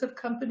performance of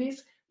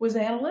companies was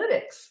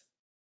analytics.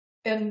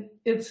 And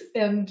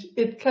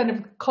it kind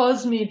of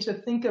caused me to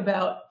think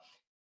about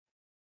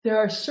there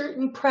are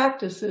certain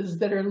practices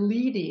that are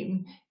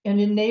leading and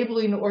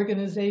enabling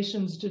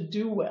organizations to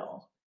do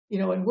well.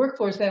 And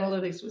workforce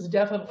analytics was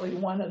definitely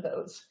one of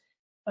those.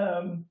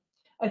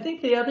 I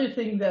think the other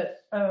thing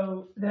that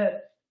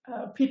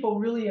people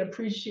really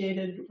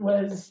appreciated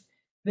was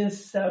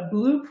this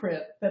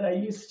blueprint that I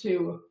used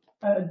to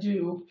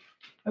do.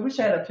 I wish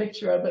I had a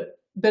picture of it,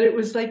 but it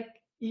was like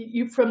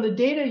from the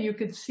data you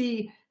could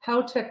see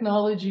how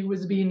technology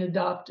was being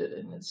adopted,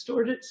 and it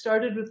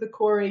started with the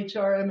core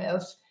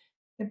HRMS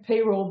and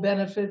payroll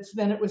benefits.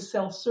 Then it was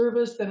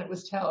self-service. Then it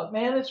was talent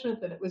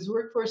management. Then it was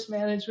workforce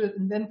management,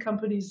 and then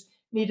companies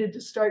needed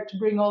to start to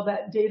bring all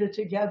that data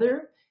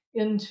together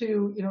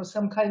into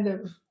some kind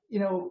of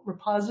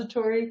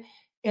repository,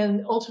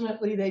 and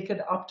ultimately they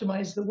could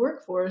optimize the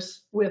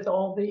workforce with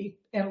all the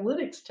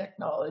analytics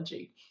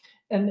technology.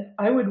 And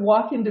I would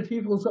walk into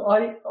people's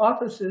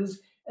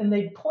offices and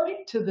they'd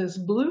point to this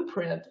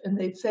blueprint and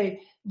they'd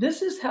say,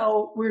 this is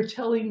how we're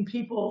telling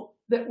people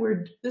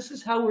this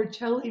is how we're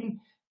telling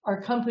our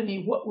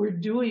company what we're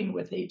doing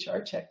with HR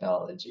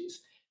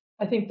technologies.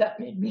 I think that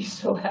made me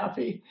so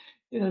happy,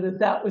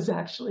 that was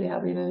actually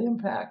having an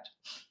impact.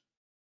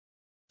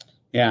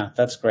 Yeah,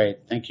 that's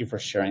great. Thank you for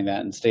sharing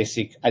that. And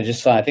Stacy, I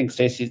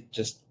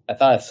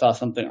thought I saw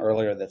something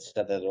earlier that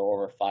said that there were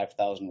over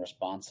 5,000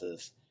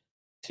 responses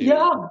to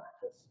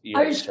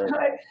I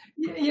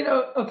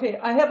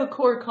have a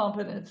core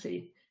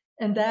competency,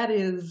 and that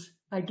is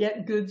I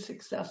get good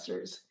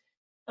successors.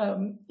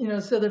 So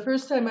the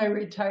first time I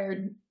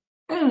retired,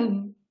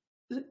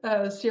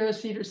 Sarah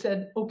Cedar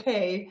said,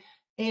 okay,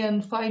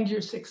 and find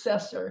your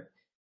successor.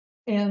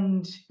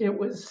 and it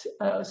was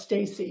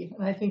Stacy,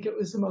 and I think it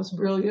was the most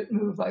brilliant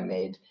move I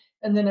made.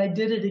 And then I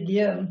did it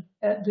again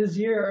at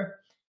Vizier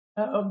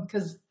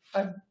because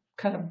I've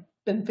kind of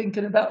been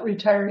thinking about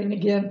retiring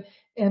again,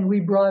 and we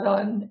brought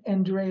on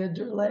Andrea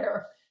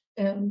Derlaire,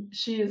 and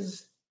she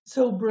is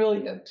so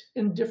brilliant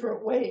in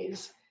different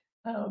ways,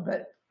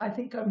 but I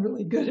think I'm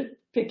really good at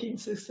picking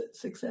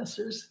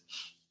successors.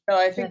 No,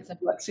 I think,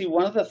 Lexy,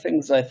 one of the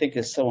things I think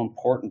is so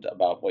important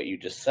about what you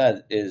just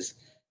said is,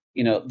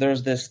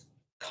 there's this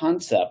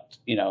concept,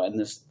 and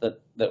this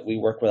that we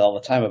work with all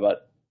the time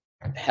about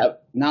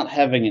not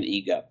having an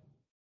ego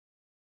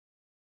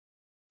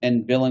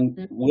and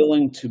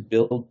willing to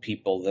build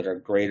people that are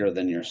greater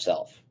than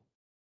yourself.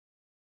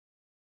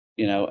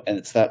 And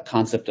it's that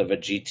concept of a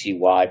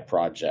GTY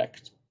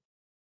project.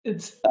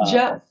 It's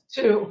just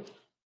too,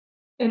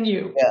 and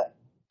you. Yeah.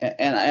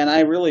 And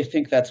I really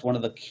think that's one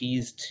of the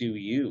keys to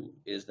you,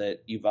 is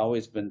that you've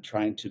always been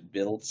trying to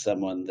build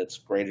someone that's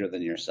greater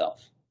than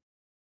yourself.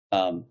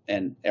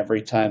 And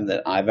every time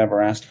that I've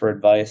ever asked for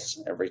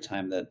advice, every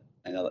time that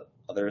I know that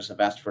others have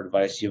asked for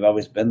advice, you've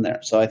always been there.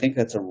 So I think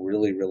that's a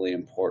really, really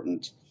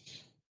important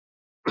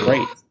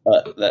trait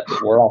that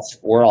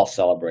we're all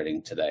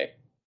celebrating today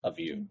of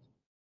you.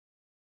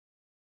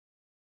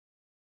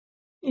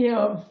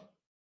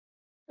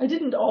 I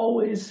didn't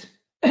always,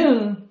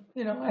 I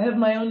have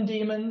my own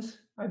demons.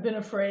 I've been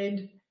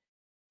afraid,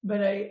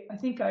 but I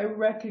think I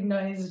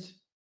recognized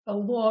a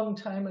long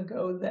time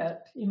ago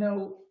that,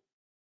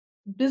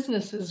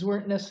 businesses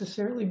weren't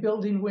necessarily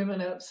building women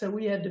up, so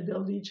we had to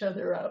build each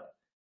other up.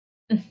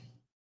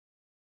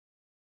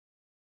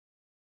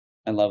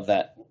 I love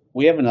that.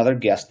 We have another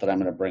guest that I'm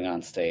going to bring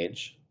on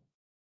stage.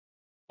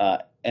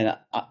 And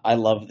I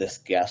love this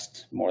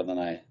guest more than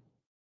I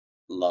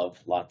love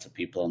lots of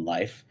people in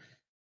life.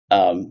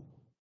 I'm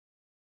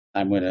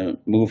going to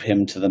move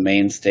him to the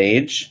main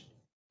stage.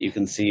 You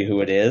can see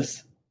who it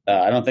is.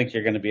 I don't think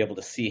you're going to be able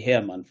to see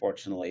him,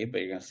 unfortunately,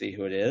 but you're going to see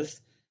who it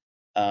is.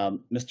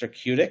 Mr.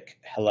 Kudik,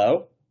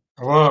 hello.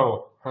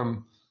 Hello.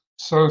 I'm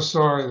so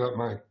sorry that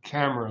my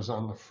camera is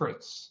on the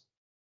fritz.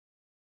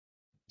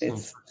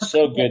 It's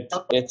so good.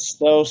 It's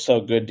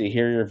so good to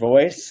hear your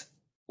voice.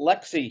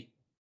 Lexy,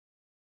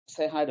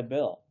 say hi to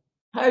Bill.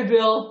 Hi,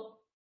 Bill.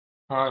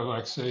 Hi,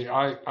 Lexy.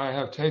 I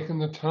have taken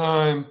the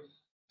time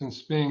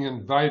since being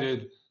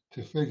invited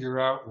to figure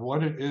out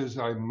what it is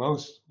I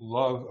most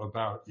love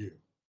about you.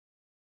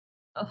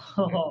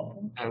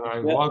 Oh. And I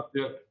loved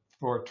it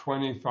for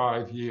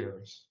 25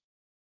 years.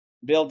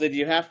 Bill, did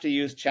you have to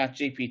use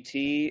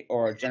ChatGPT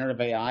or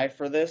generative AI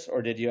for this,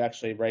 or did you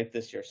actually write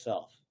this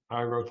yourself?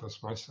 I wrote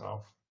this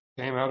myself.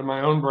 Came out of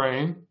my own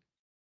brain.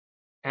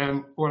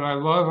 And what I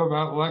love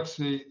about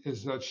Lexy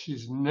is that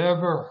she's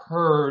never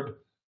heard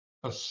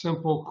a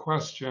simple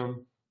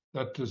question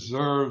that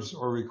deserves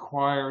or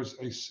requires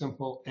a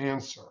simple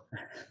answer.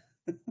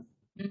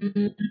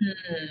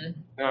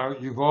 Now,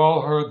 you've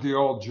all heard the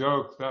old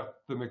joke that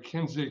the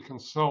McKinsey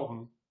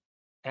consultant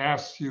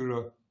asks you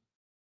to,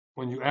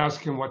 when you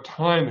ask him what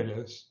time it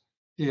is,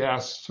 he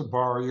asks to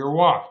borrow your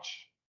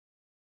watch.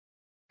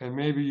 And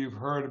maybe you've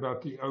heard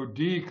about the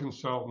OD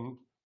consultant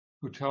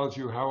who tells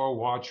you how a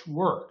watch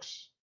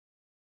works.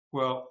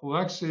 Well,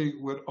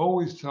 Lexy would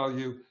always tell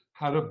you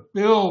how to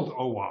build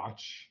a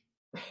watch.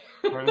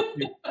 Right? If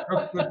you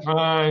took the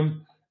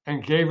time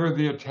and gave her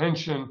the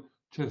attention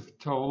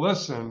to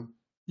listen,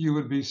 you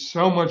would be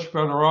so much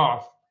better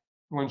off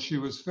when she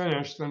was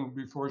finished than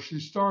before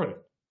she started.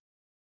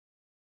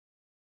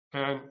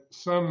 And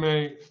some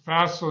may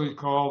facilely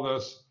call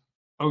this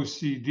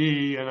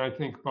OCD, and I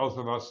think both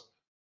of us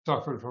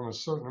suffered from a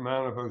certain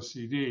amount of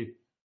OCD,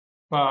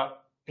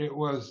 but it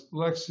was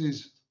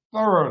Lexy's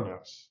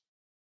thoroughness,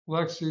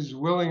 Lexy's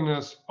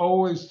willingness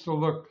always to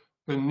look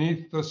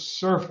beneath the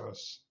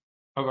surface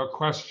of a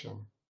question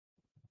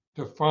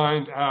to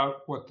find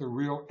out what the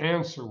real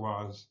answer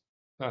was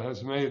that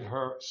has made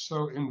her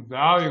so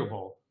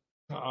invaluable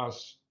to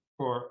us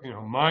for,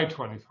 my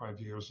 25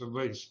 years at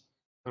least,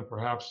 and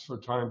perhaps for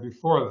time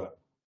before that.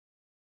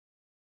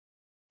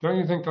 Don't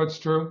you think that's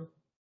true?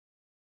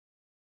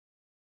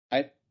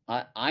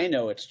 I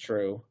know it's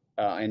true.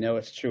 I know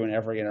it's true in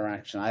every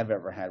interaction I've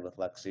ever had with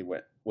Lexy,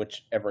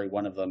 which every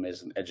one of them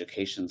is an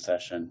education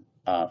session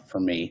for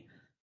me.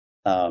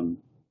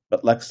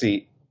 But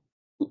Lexy,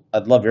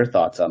 I'd love your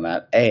thoughts on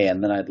that.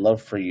 And then I'd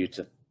love for you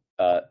to,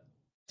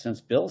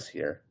 since Bill's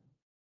here,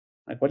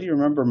 what do you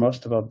remember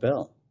most about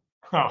Bill?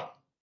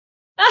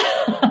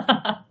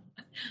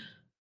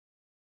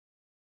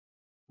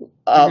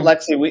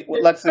 Lexy, we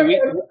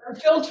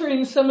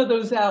filtering some of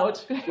those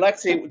out.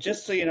 Lexy,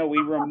 just so you know, we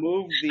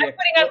removed the. I'm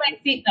putting on my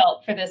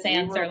seatbelt for this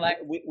answer,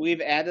 Lexy.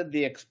 We've added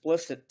the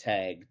explicit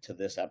tag to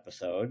this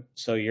episode,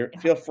 so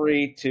feel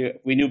free to.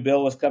 We knew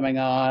Bill was coming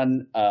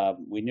on.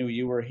 We knew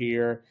you were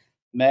here.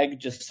 Meg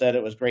just said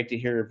it was great to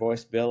hear your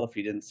voice, Bill. If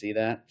you didn't see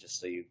that, just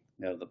so you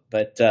know.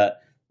 But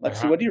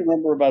Lexy, what do you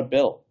remember about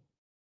Bill?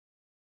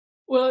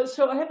 Well,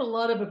 so I have a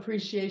lot of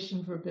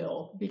appreciation for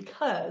Bill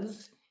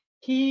because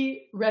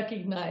he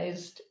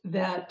recognized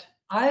that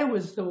I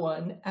was the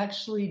one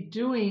actually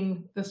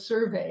doing the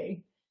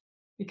survey,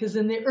 because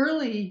in the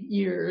early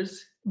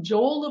years,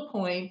 Joel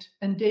LaPointe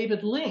and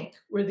David Link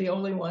were the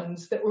only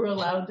ones that were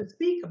allowed to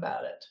speak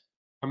about it.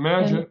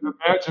 Imagine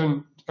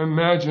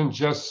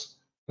just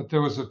that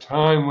there was a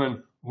time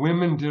when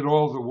women did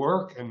all the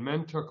work and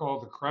men took all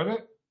the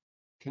credit.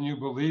 Can you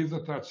believe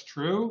that that's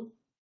true?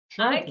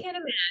 Sure. I can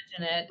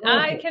imagine it.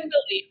 I can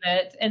believe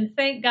it. And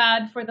thank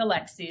God for the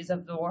Lexys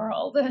of the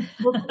world.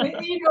 Well,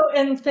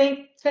 and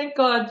thank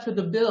God for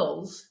the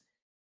bills.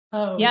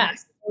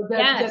 Yes.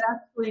 That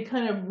actually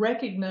kind of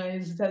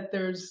recognize that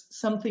there's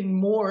something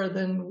more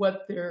than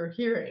what they're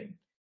hearing.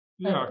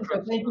 Yeah.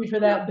 So thank you for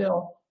that,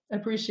 Bill. I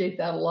appreciate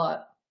that a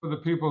lot. For the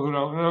people who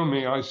don't know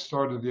me, I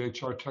started the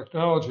HR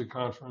Technology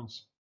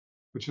Conference,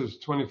 which is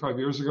 25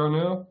 years ago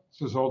now.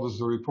 It's as old as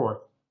the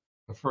report.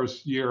 The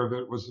first year of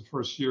it was the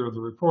first year of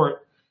the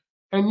report.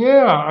 And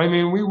yeah, I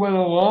mean, we went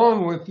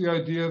along with the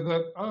idea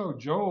that, oh,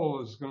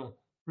 Joel is going to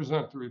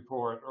present the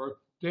report or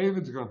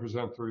David's going to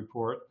present the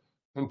report,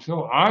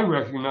 until I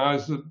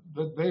recognized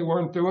that they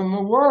weren't doing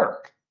the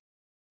work.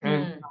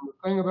 And the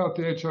thing about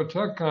the HR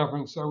Tech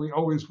Conference that we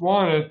always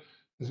wanted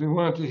is we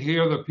wanted to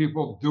hear the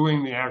people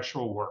doing the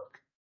actual work,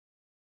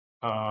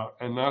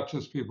 and not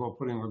just people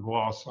putting the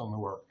gloss on the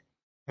work.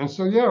 And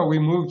so, yeah, we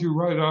moved you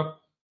right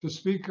up to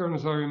speaker. And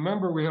as I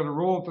remember, we had a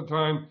rule at the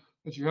time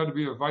that you had to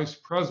be a vice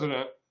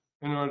president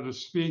in order to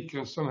speak.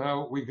 And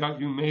somehow we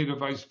got you made a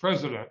vice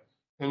president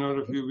in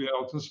order for you to be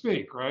able to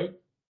speak, right?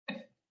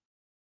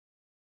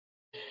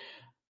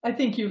 I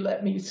think you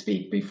let me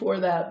speak before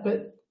that,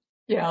 but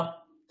yeah,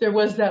 there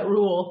was that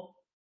rule.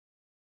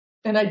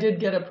 And I did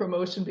get a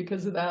promotion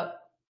because of that.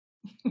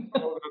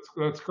 Well,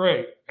 that's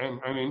great. And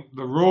I mean,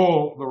 the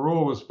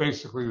rule was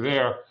basically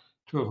there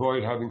to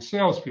avoid having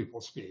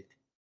salespeople speak.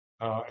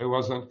 It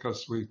wasn't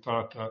because we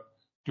thought that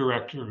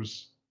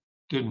directors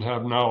didn't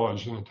have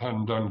knowledge and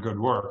hadn't done good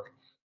work,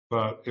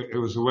 but it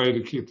was a way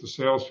to keep the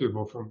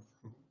salespeople from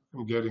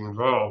getting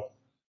involved.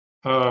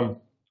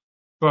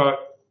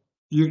 But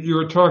you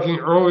were talking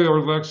earlier,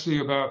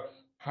 Lexy, about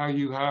how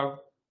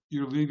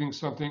you're leaving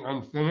something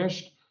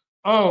unfinished.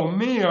 Oh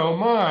me, oh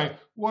my,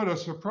 what a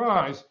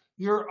surprise.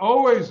 You're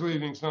always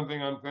leaving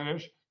something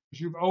unfinished because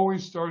you've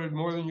always started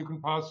more than you can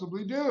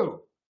possibly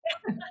do.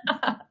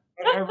 At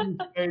every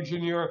stage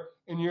in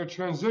your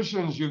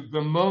transitions, you've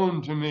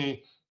bemoaned to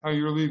me how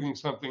you're leaving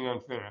something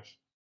unfinished.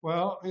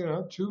 Well,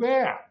 too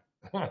bad.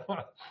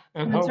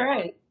 And that's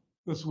right.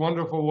 This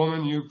wonderful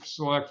woman you've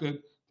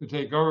selected to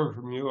take over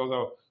from you,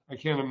 although I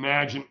can't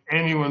imagine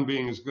anyone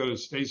being as good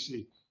as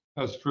Stacy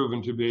has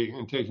proven to be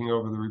in taking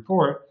over the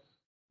report,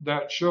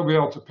 that she'll be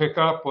able to pick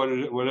up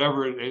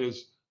whatever it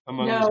is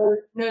among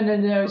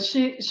No.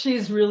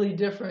 She's really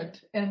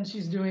different, and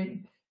she's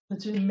doing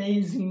such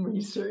amazing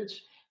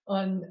research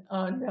on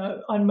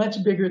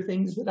much bigger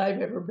things that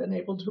I've ever been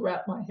able to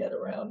wrap my head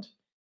around.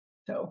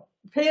 So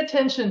pay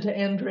attention to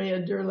Andrea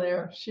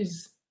Durlaire.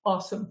 She's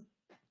awesome.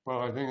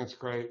 Well, I think it's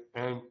great.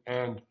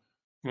 And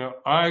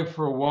I,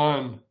 for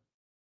one,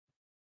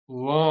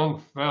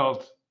 long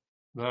felt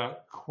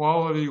that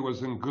quality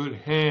was in good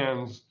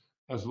hands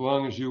as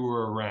long as you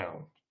were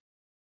around.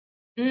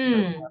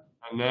 And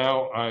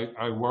now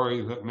I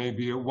worry that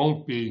maybe it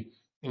won't be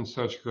in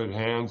such good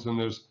hands. And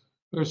there's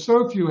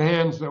so few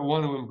hands that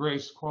want to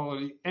embrace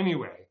quality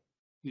anyway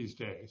these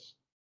days.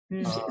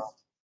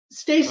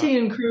 Stacy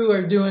and crew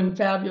are doing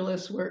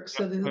fabulous work.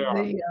 So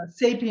the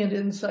Sapient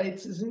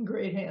Insights is in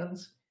great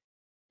hands.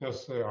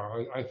 Yes, they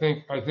are. I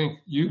think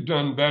you've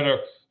done better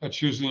at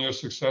choosing your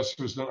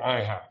successors than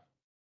I have.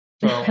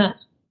 So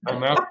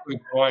I'm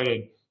absolutely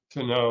delighted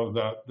to know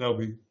that they'll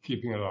be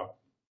keeping it up.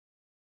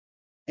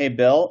 Hey,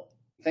 Bill,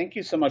 thank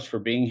you so much for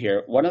being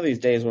here. One of these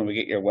days when we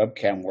get your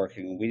webcam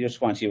working, we just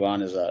want you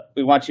on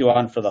we want you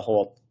on for the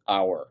whole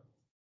hour.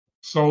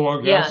 Solo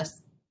guest?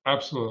 Yes.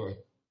 Absolutely.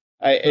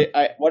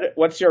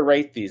 What's your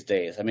rate these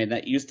days? I mean,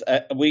 that used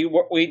to,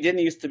 we didn't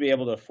used to be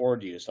able to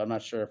afford you, so I'm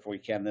not sure if we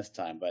can this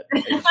time. But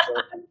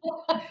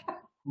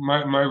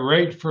my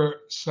rate for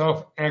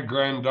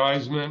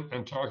self-aggrandizement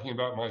and talking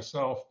about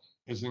myself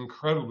is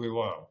incredibly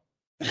low.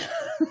 As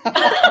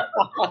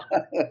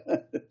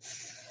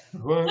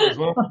long as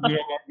you don't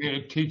want me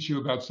to teach you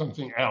about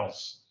something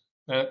else,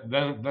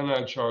 then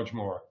I charge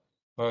more.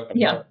 But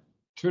yeah,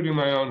 tooting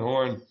my own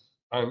horn,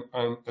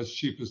 I'm as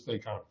cheap as they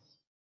come.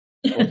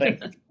 Well,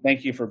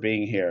 thank you for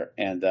being here,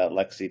 and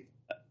Lexy,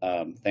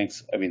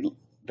 thanks. I mean,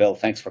 Bill,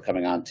 thanks for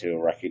coming on to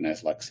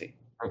recognize Lexy.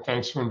 And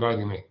thanks for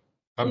inviting me.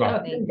 Bye-bye. Yeah,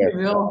 thank you,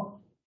 Bill.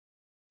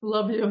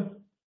 Love you.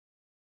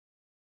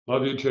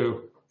 Love you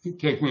too.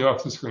 Take me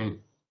off the screen.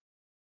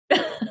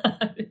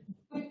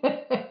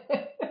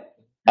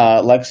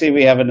 Lexy,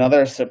 we have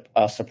another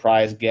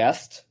surprise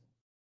guest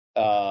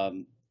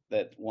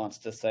that wants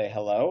to say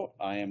hello.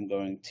 I am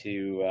going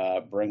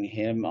to bring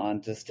him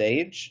onto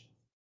stage.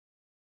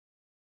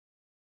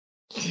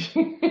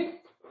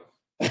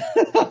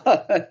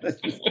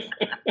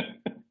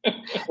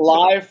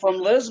 Live from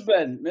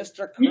Lisbon,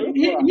 Mr.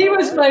 Krupa. He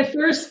was my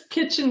first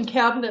kitchen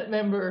cabinet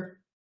member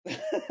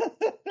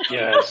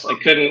Yes,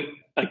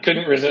 I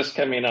couldn't resist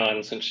coming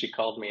on since she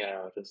called me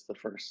out as the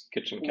first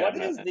kitchen What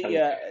cabinet. is the?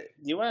 And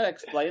Do you want to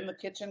explain the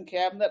kitchen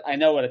cabinet? I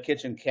know what a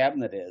kitchen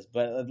cabinet is,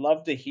 but I'd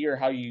love to hear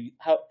how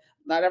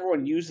not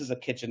everyone uses a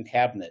kitchen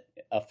cabinet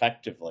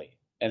effectively,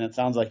 and it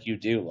sounds like you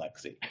do,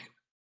 Lexy.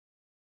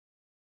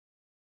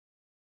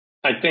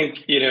 I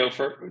think,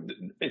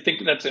 I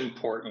think that's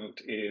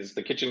important is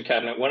the kitchen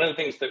cabinet. One of the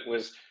things that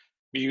was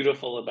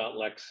beautiful about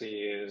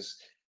Lexy is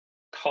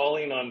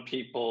calling on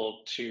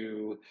people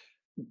to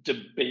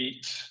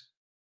debate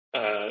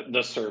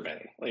the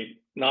survey, like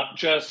not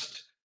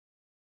just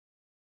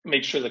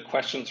make sure the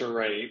questions are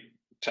right,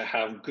 to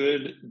have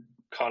good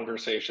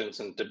conversations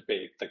and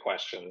debate the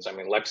questions. I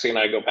mean, Lexy and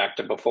I go back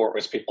to before it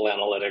was people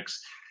analytics,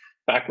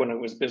 back when it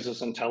was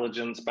business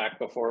intelligence, back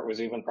before it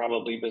was even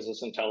probably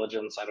business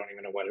intelligence. I don't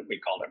even know what we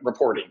called it,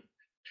 reporting.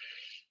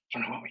 I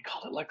don't know what we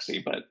called it,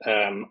 Lexy, but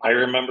I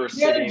remember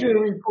Manager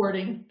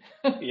reporting.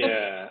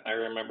 Yeah, I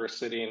remember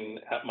sitting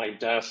at my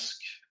desk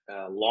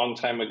a long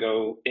time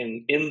ago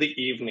in the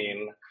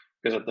evening,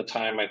 because at the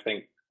time I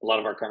think a lot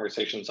of our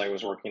conversations, I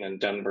was working in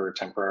Denver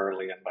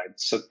temporarily, and I'd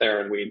sit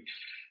there and we'd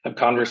have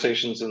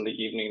conversations in the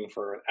evening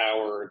for an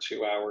hour or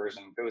 2 hours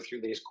and go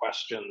through these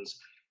questions.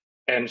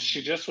 And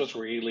she just was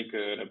really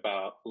good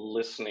about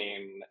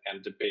listening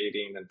and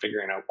debating and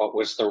figuring out what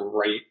was the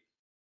right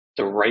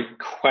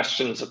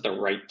questions at the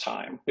right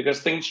time,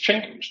 because things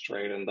changed,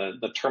 right? And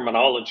the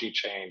terminology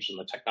changed and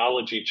the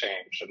technology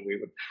changed, and we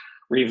would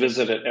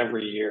revisit it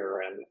every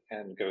year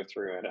and go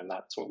through it. And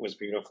that's what was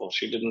beautiful.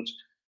 She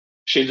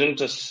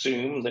didn't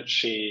assume that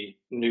she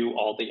knew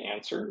all the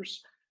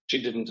answers.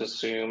 She didn't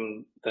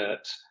assume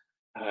that,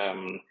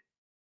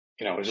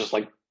 it was just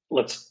like,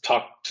 let's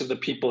talk to the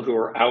people who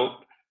are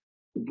out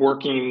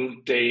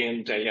working day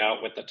in, day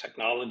out with the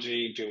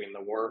technology, doing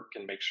the work,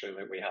 and make sure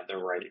that we had the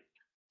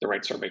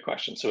right survey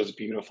questions. So it's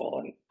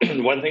beautiful.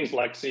 And one of the things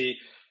Lexy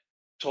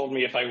told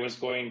me, if I was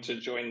going to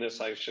join this,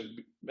 I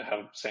should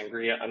have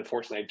sangria.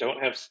 Unfortunately, I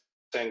don't have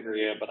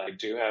sangria, but I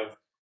do have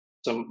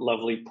some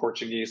lovely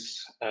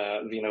Portuguese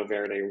Vinho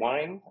Verde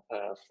wine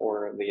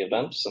for the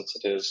event, since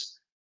it is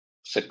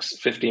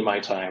 6:50 my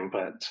time,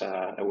 but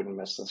I wouldn't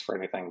miss this for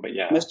anything. But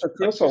yeah, Mr.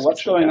 Krupa,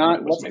 what's going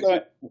on?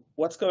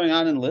 What's going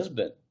on in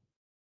Lisbon?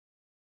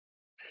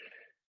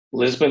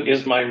 Lisbon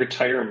is my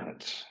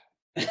retirement.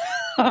 So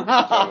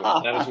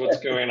that is what's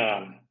going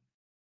on.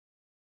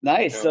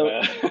 Nice.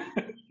 So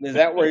is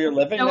that where you're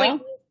living now?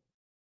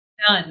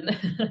 Done.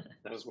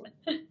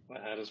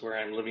 That is where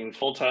I'm living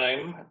full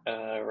time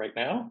right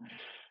now,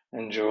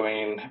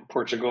 enjoying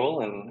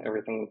Portugal and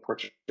everything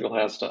Portugal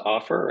has to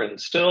offer, and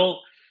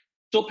still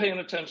paying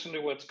attention to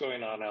what's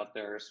going on out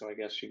there. So I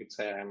guess you could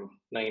say I'm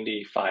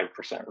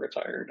 95%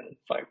 retired and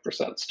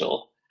 5%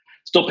 still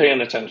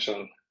paying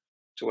attention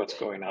to what's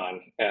going on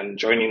and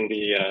joining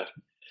the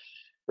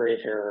gray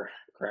hair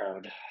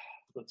crowd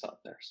that's out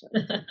there. So,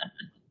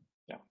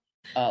 yeah.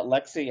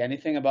 Lexy,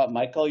 anything about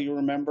Michael you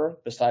remember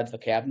besides the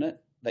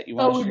cabinet that you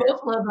want to share? We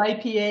both love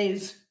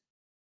IPAs.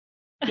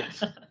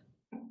 Yes.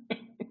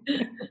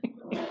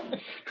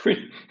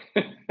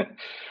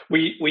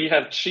 we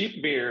have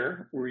cheap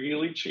beer,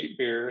 really cheap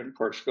beer in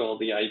Portugal.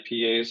 The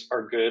IPAs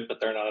are good,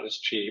 but they're not as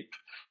cheap.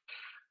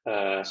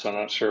 So I'm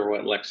not sure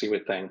what Lexy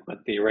would think,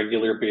 but the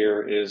regular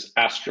beer is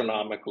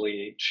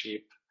astronomically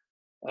cheap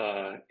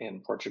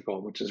in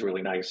Portugal, which is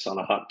really nice on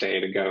a hot day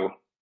to go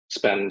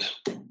spend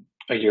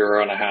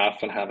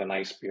 €1.50 and have a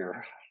nice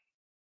beer.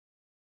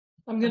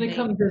 I'm going to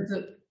come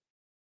visit.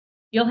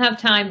 You'll have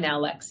time now,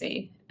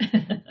 Lexy.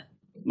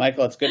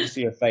 Michael, it's good to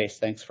see your face.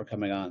 Thanks for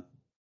coming on.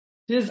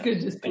 It is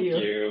good to see Thank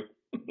you.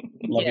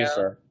 Love you,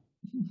 sir.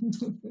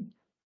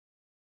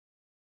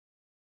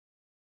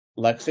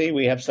 Lexy,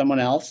 we have someone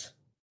else.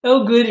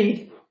 Oh,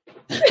 goody.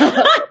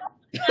 I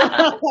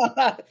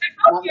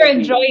hope you're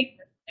enjoying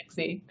this,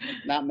 Lexy.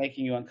 Not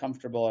making you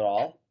uncomfortable at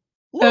all.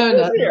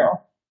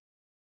 No.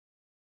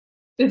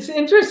 It's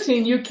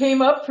interesting. You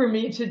came up for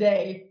me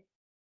today.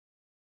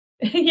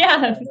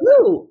 Yeah.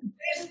 Ooh.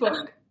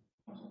 Facebook.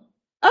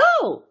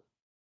 Oh.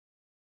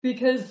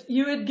 Because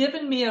you had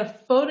given me a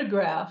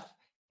photograph,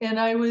 and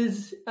I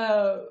was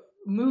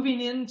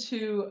moving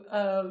into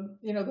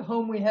the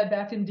home we had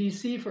back in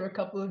DC for a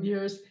couple of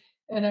years,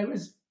 and I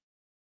was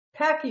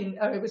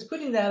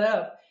putting that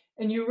up,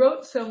 and you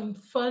wrote some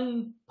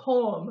fun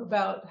poem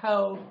about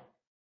how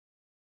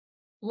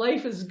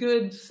life is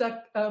good,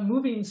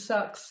 moving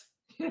sucks.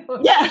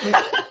 Yeah.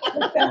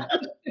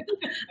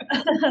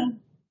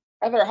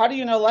 Heather, how do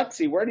you know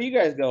Lexy? Where do you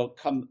guys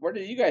where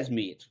do you guys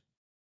meet?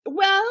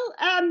 Well,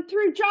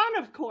 through John,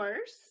 of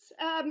course.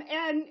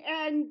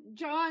 And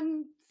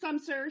John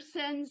Sumser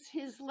sends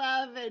his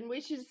love and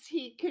wishes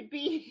he could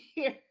be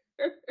here.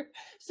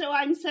 So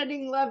I'm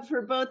sending love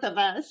for both of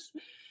us.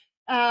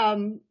 How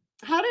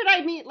did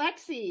I meet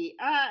Lexy?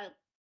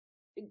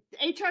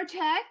 HR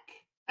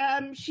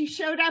Tech. She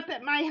showed up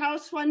at my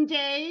house one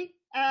day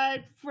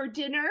for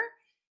dinner,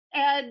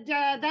 and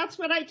that's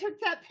when I took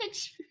that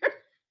picture.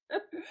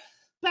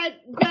 but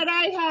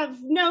I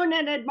have known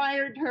and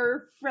admired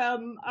her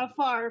from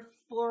afar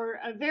for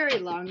a very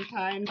long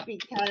time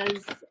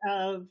because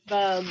of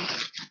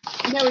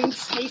knowing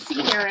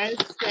Stacey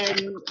Harris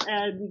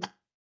and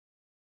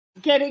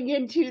getting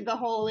into the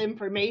whole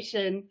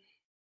information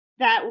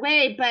that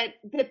way. But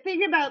the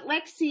thing about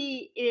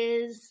Lexy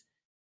is,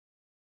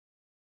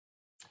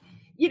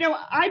 you know,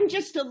 I'm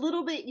just a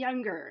little bit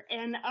younger,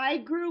 and I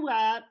grew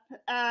up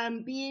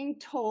being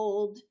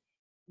told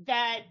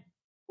that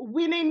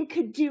women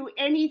could do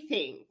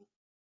anything,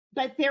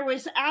 but there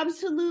was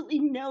absolutely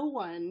no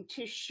one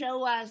to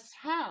show us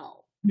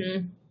how.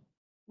 Mm-hmm.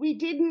 We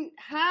didn't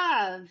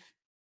have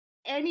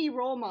any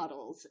role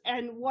models.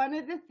 And one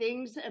of the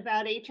things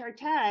about HR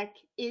Tech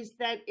is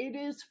that it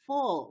is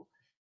full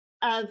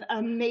of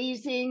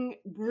amazing,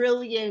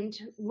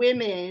 brilliant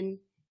women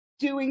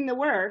doing the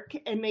work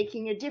and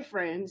making a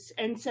difference.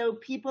 And so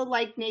people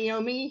like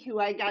Naomi, who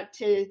I got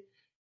to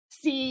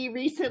see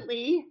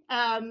recently,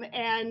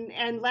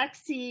 and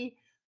Lexy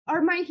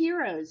are my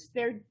heroes.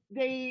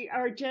 They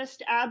are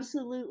just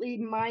absolutely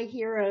my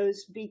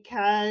heroes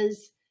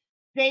because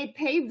they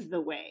paved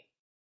the way.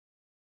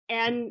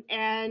 And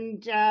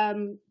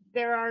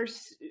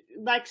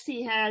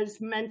Lexy has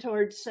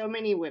mentored so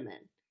many women,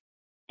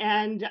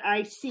 and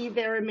I see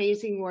their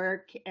amazing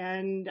work,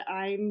 and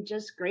I'm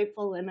just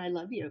grateful, and I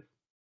love you.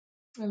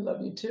 I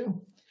love you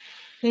too.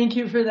 Thank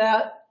you for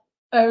that.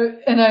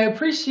 And I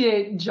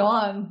appreciate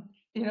John.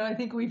 You know, I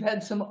think we've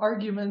had some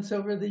arguments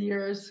over the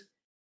years.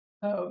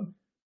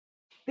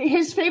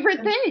 His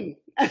favorite thing.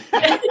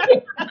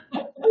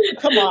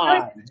 Come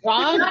on,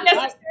 John.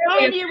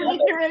 John, you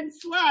ignorant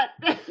slut.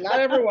 Not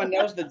everyone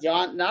knows the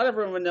John. Not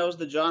everyone knows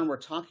the John we're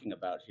talking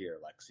about here,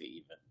 Lexy.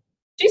 Even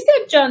She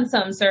said John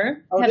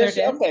Sumser. oh, Heather did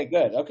she? did. Okay,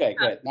 good. Okay,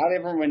 good. Not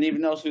everyone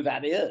even knows who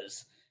that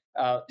is.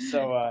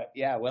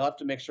 Yeah, we'll have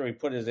to make sure we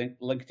put his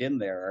LinkedIn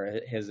there or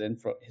his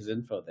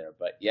info there.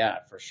 But yeah,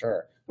 for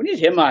sure, we need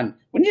him on.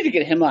 We need to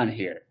get him on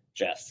here,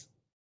 Jess.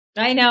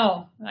 I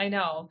know.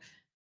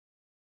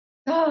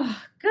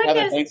 Oh, goodness.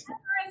 Heather, thanks.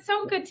 It's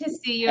so good to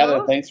see you.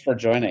 Heather, thanks for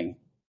joining.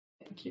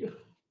 Thank you.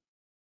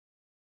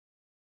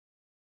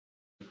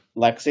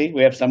 Lexy,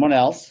 we have someone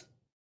else.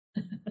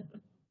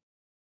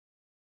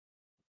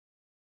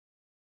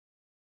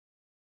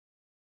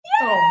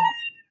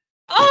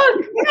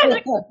 Oh,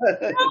 God,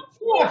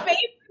 my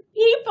favorite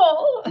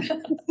people.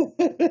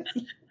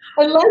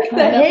 I like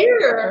the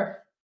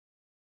hair.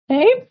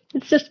 Hey,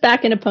 it's just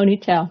back in a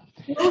ponytail.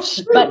 Oh,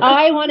 sure. But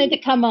I wanted to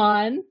come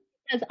on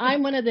because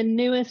I'm one of the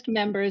newest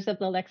members of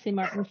the Lexy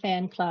Martin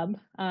fan club.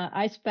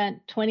 I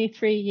spent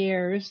 23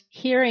 years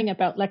hearing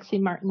about Lexy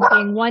Martin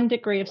being 1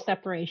 degree of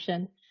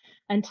separation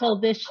until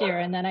this year,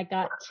 and then I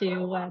got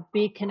to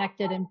be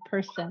connected in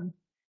person.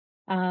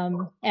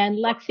 And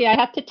Lexy, I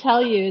have to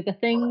tell you, the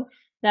thing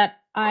that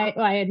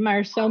I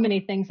admire so many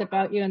things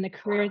about you and the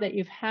career that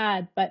you've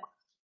had, but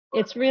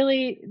it's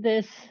really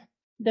this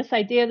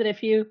idea that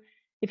if you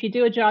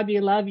do a job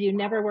you love, you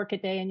never work a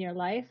day in your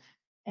life,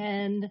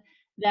 and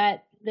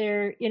that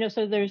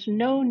so there's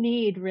no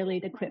need really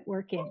to quit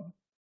working.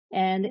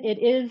 And it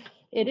is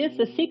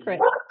the secret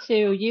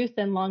to youth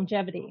and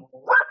longevity.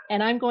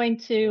 And I'm going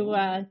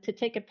to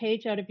take a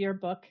page out of your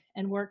book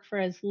and work for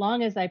as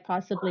long as I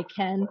possibly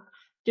can,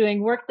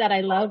 doing work that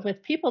I love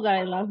with people that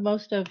I love,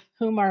 most of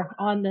whom are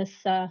on this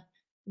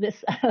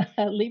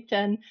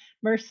Leapton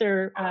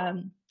Mercer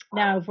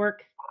now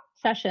work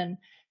session.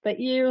 But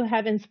you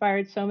have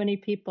inspired so many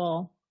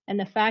people, and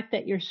the fact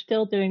that you're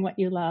still doing what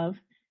you love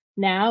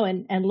now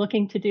and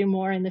looking to do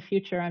more in the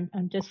future,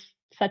 I'm just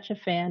such a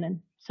fan and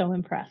so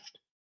impressed.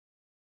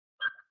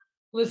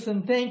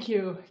 Listen, thank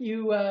you.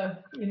 You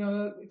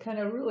kind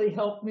of really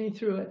helped me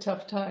through a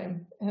tough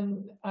time,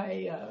 and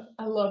I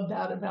love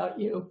that about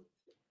you.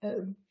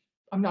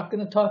 I'm not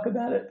going to talk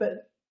about it,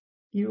 but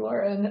you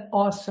are an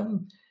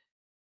awesome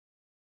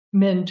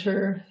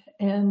mentor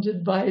and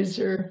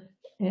advisor.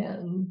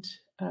 And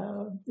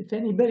if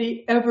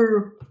anybody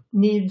ever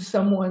needs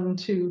someone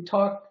to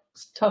talk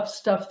tough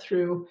stuff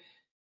through,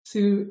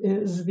 Sue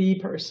is the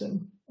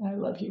person. I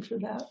love you for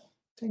that.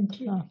 Thank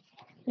you. Oh,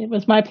 it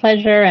was my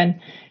pleasure, and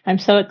I'm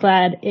so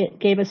glad it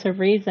gave us a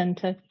reason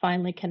to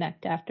finally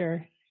connect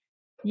after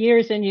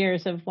years and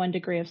years of 1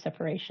 degree of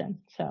separation.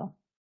 So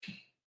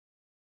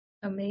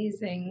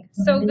amazing.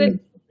 So good.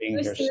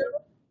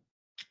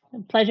 A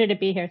pleasure to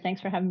be here.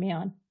 Thanks for having me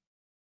on.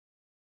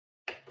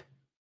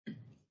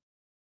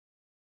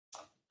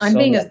 I'm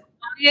being as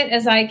quiet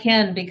as I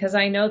can because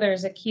I know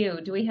there's a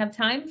queue. Do we have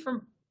time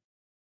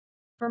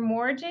for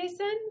more,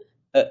 Jason?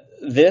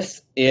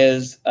 This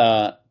is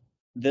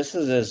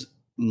as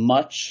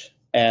much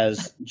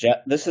as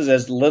this is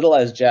as little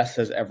as Jess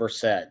has ever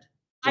said.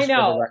 I know.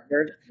 For the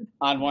record,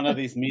 on one of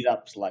these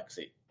meetups,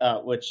 Lexy,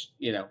 which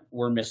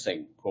we're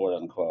missing, quote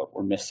unquote.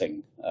 We're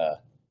missing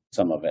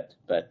some of it,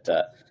 but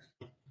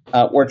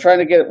we're trying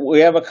to get. We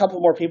have a couple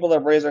more people that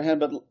have raised their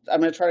hand, but I'm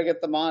going to try to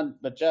get them on.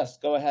 But Jess,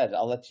 go ahead.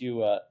 I'll let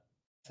you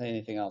say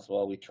anything else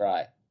while we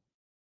try.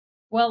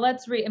 Well,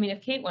 let's I mean,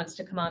 if Kate wants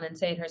to come on and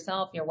say it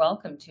herself, you're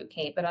welcome to,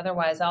 Kate, but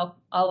otherwise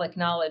I'll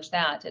acknowledge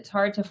that. It's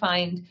hard to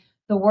find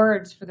the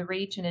words for the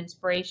reach and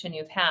inspiration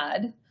you've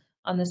had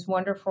on this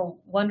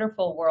wonderful,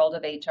 wonderful world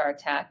of HR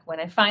tech. When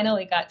I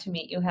finally got to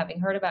meet you, having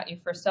heard about you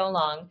for so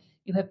long,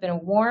 you have been a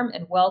warm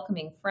and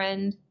welcoming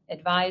friend,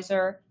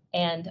 advisor,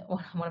 and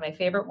one of my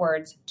favorite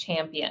words,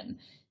 champion.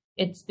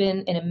 It's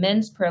been an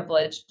immense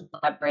privilege to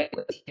collaborate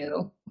with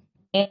you,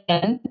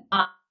 and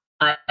I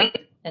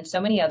and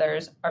so many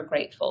others are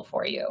grateful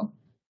for you.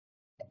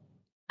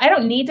 I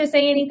don't need to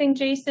say anything,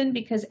 Jason,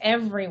 because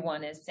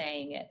everyone is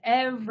saying it.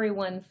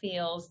 Everyone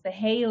feels the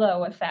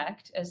halo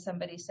effect, as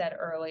somebody said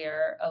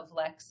earlier, of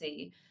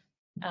Lexy.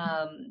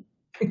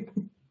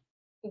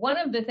 One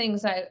of the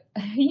things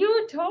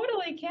you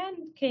totally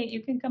can, Kate,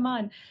 you can come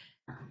on.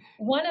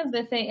 One of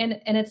the things,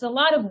 and it's a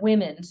lot of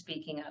women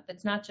speaking up.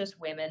 It's not just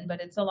women, but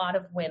it's a lot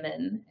of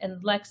women.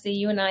 And Lexy,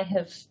 you and I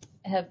have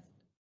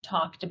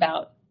talked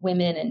about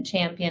women and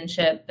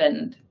championship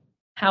and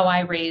how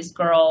I raise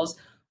girls.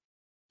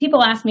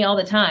 People ask me all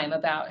the time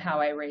about how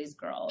I raise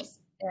girls,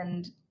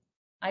 and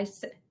I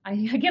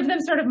give them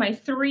sort of my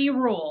 3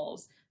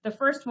 rules. The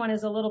first one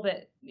is a little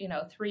bit,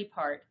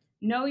 3-part.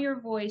 Know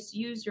your voice,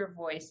 use your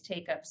voice,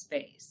 take up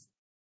space.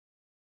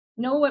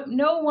 No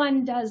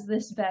one does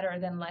this better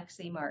than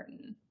Lexy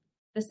Martin.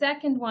 The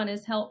second one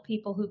is help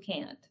people who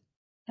can't.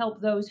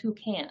 Help those who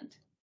can't,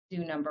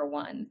 do number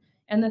 1.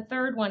 And the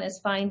third one is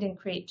find and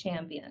create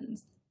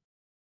champions.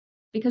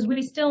 Because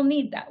we still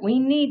need that. We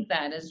need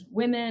that as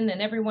women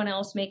and everyone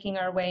else making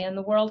our way in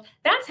the world.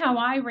 That's how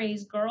I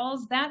raise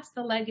girls. That's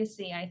the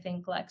legacy, I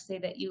think,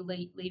 Lexy, that you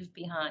leave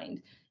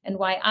behind. And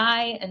why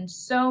I and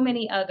so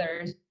many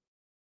others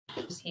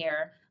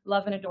here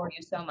love and adore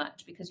you so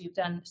much, because you've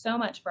done so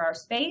much for our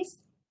space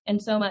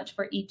and so much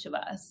for each of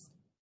us.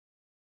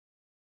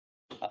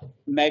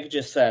 Meg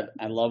just said,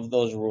 I love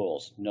those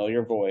rules. Know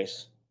your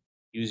voice,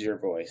 use your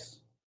voice,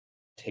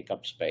 take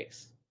up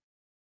space.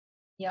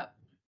 Yep.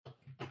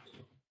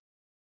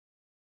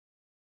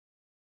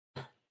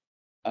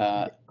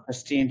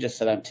 Christine just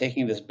said, I'm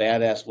taking this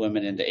badass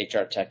women into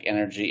HR tech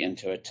energy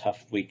into a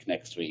tough week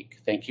next week.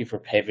 Thank you for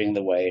paving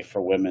the way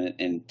for women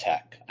in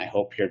tech. I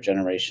hope your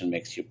generation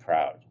makes you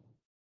proud.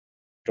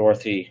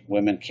 Dorothy,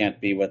 women can't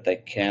be what they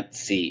can't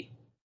see.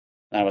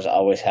 And I was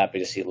always happy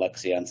to see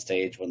Lexy on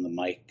stage with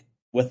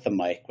the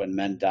mic when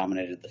men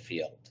dominated the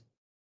field.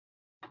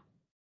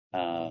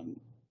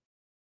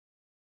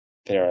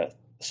 There are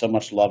so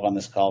much love on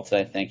this call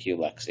today. Thank you,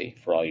 Lexy,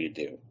 for all you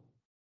do.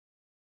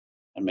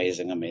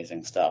 Amazing,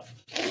 amazing stuff.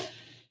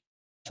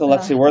 So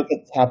Lexy, we're at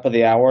the top of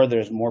the hour.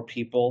 There's more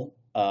people.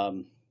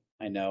 I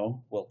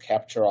know we'll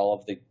capture all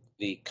of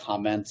the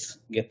comments,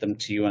 get them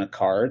to you in a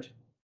card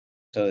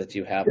so that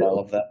you have all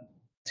of them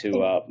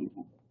to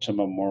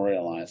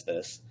memorialize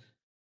this.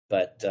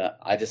 But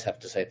I just have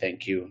to say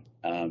thank you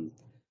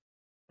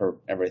for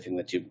everything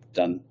that you've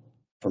done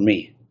for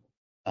me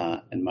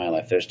in my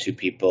life. There's 2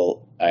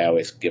 people I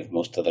always give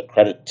most of the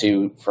credit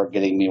to for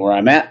getting me where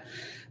I'm at.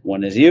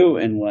 One is you,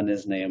 and one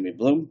is Naomi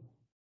Bloom.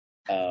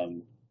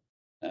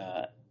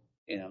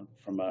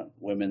 From a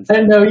women's.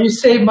 I know you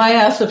saved my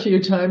ass a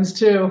few times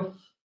too.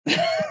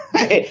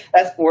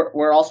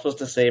 We're all supposed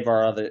to save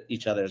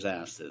each other's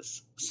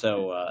asses.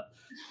 So,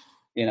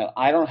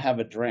 I don't have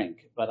a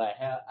drink, but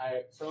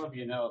some of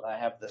you know that I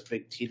have this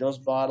big Tito's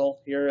bottle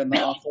here in the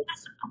office.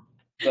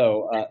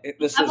 So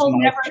this is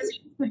never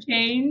seems to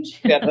change.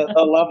 Yeah,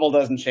 the level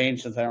doesn't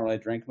change since I don't really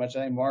drink much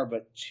anymore.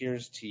 But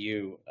cheers to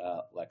you,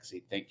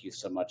 Lexy. Thank you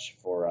so much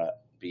for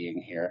being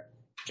here.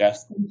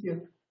 Jess? Thank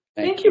you.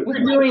 Thank you for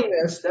doing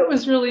this. That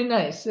was really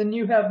nice. And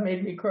you have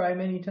made me cry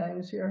many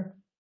times here.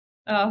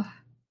 Oh.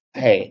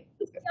 Hey.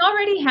 We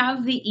already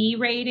have the E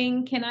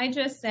rating. Can I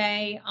just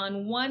say,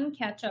 on one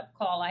catch-up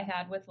call I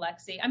had with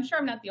Lexy, I'm sure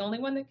I'm not the only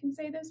one that can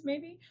say this,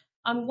 maybe.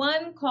 On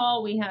one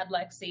call we had,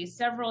 Lexy,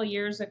 several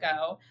years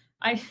ago,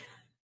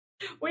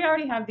 we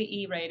already have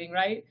the E rating,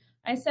 right?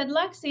 I said,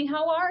 Lexy,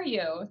 how are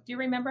you? Do you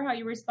remember how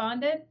you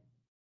responded?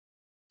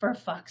 For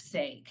fuck's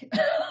sake.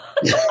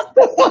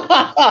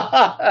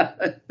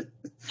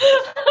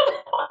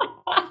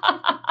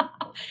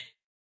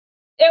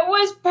 It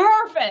was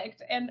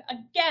perfect. And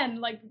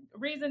again,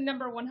 reason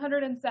number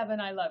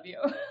 107, I love you.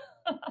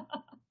 I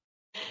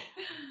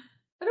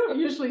don't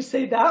usually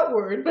say that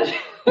word, but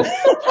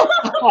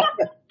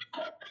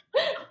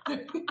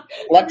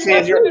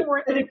Lexy,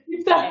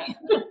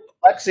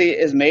 Lexy,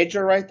 is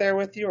Major right there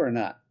with you or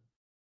not?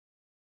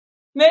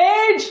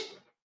 Mage,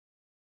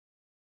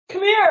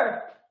 come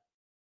here.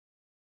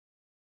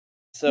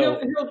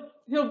 So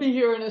he'll be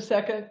here in a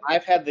second.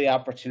 I've had the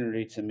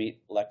opportunity to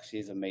meet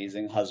Lexy's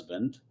amazing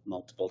husband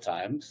multiple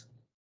times.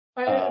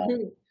 I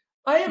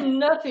am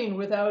nothing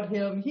without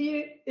him.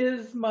 He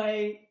is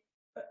my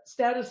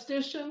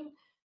statistician,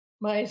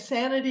 my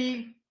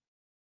sanity,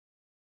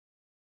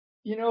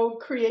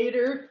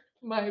 creator,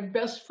 my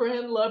best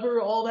friend,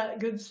 lover, all that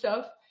good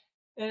stuff.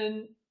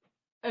 And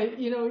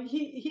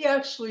he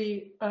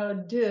actually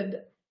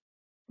did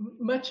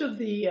much of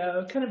the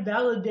kind of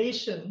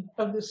validation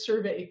of the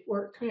survey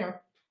work. Come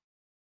here.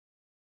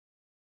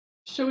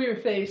 Show your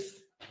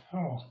face.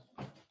 Oh,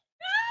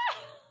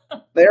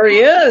 There he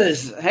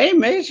is. Hey,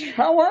 Major,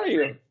 how are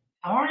you?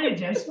 how are you,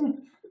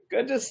 Jason?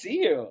 Good to see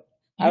you.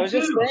 You I was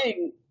just too.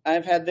 saying,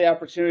 I've had the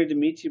opportunity to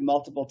meet you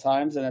multiple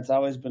times, and it's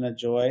always been a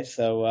joy.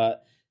 So,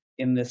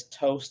 in this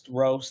toast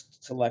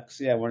roast to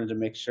Lexy, I wanted to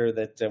make sure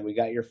that we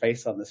got your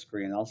face on the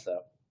screen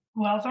also.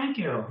 Well, thank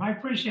you. I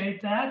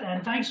appreciate that,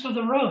 and thanks for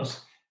the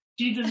roast.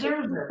 She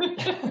deserves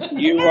it.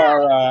 You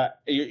are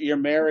you're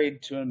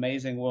married to an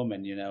amazing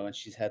woman, you know, and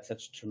she's had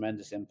such a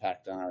tremendous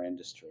impact on our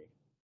industry.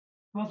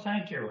 Well,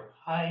 thank you.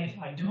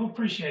 I do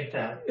appreciate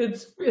that.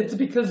 It's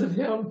because of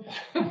him.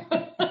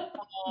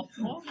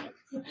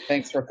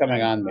 Thanks for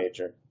coming on,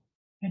 Major.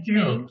 Thank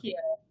you. Thank you.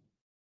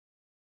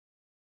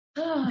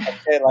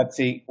 Okay,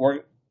 Lexy,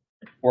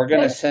 we're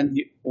going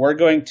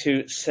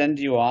to send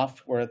you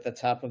off. We're at the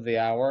top of the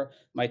hour.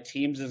 My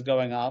Teams is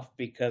going off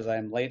because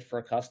I'm late for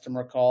a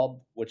customer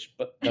call, which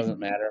doesn't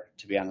matter,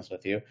 to be honest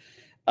with you.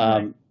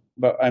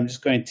 But I'm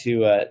just going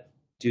to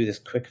do this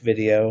quick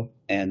video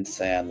and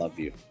say I love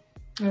you.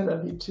 I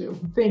love you too.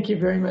 Thank you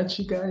very much,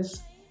 you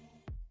guys.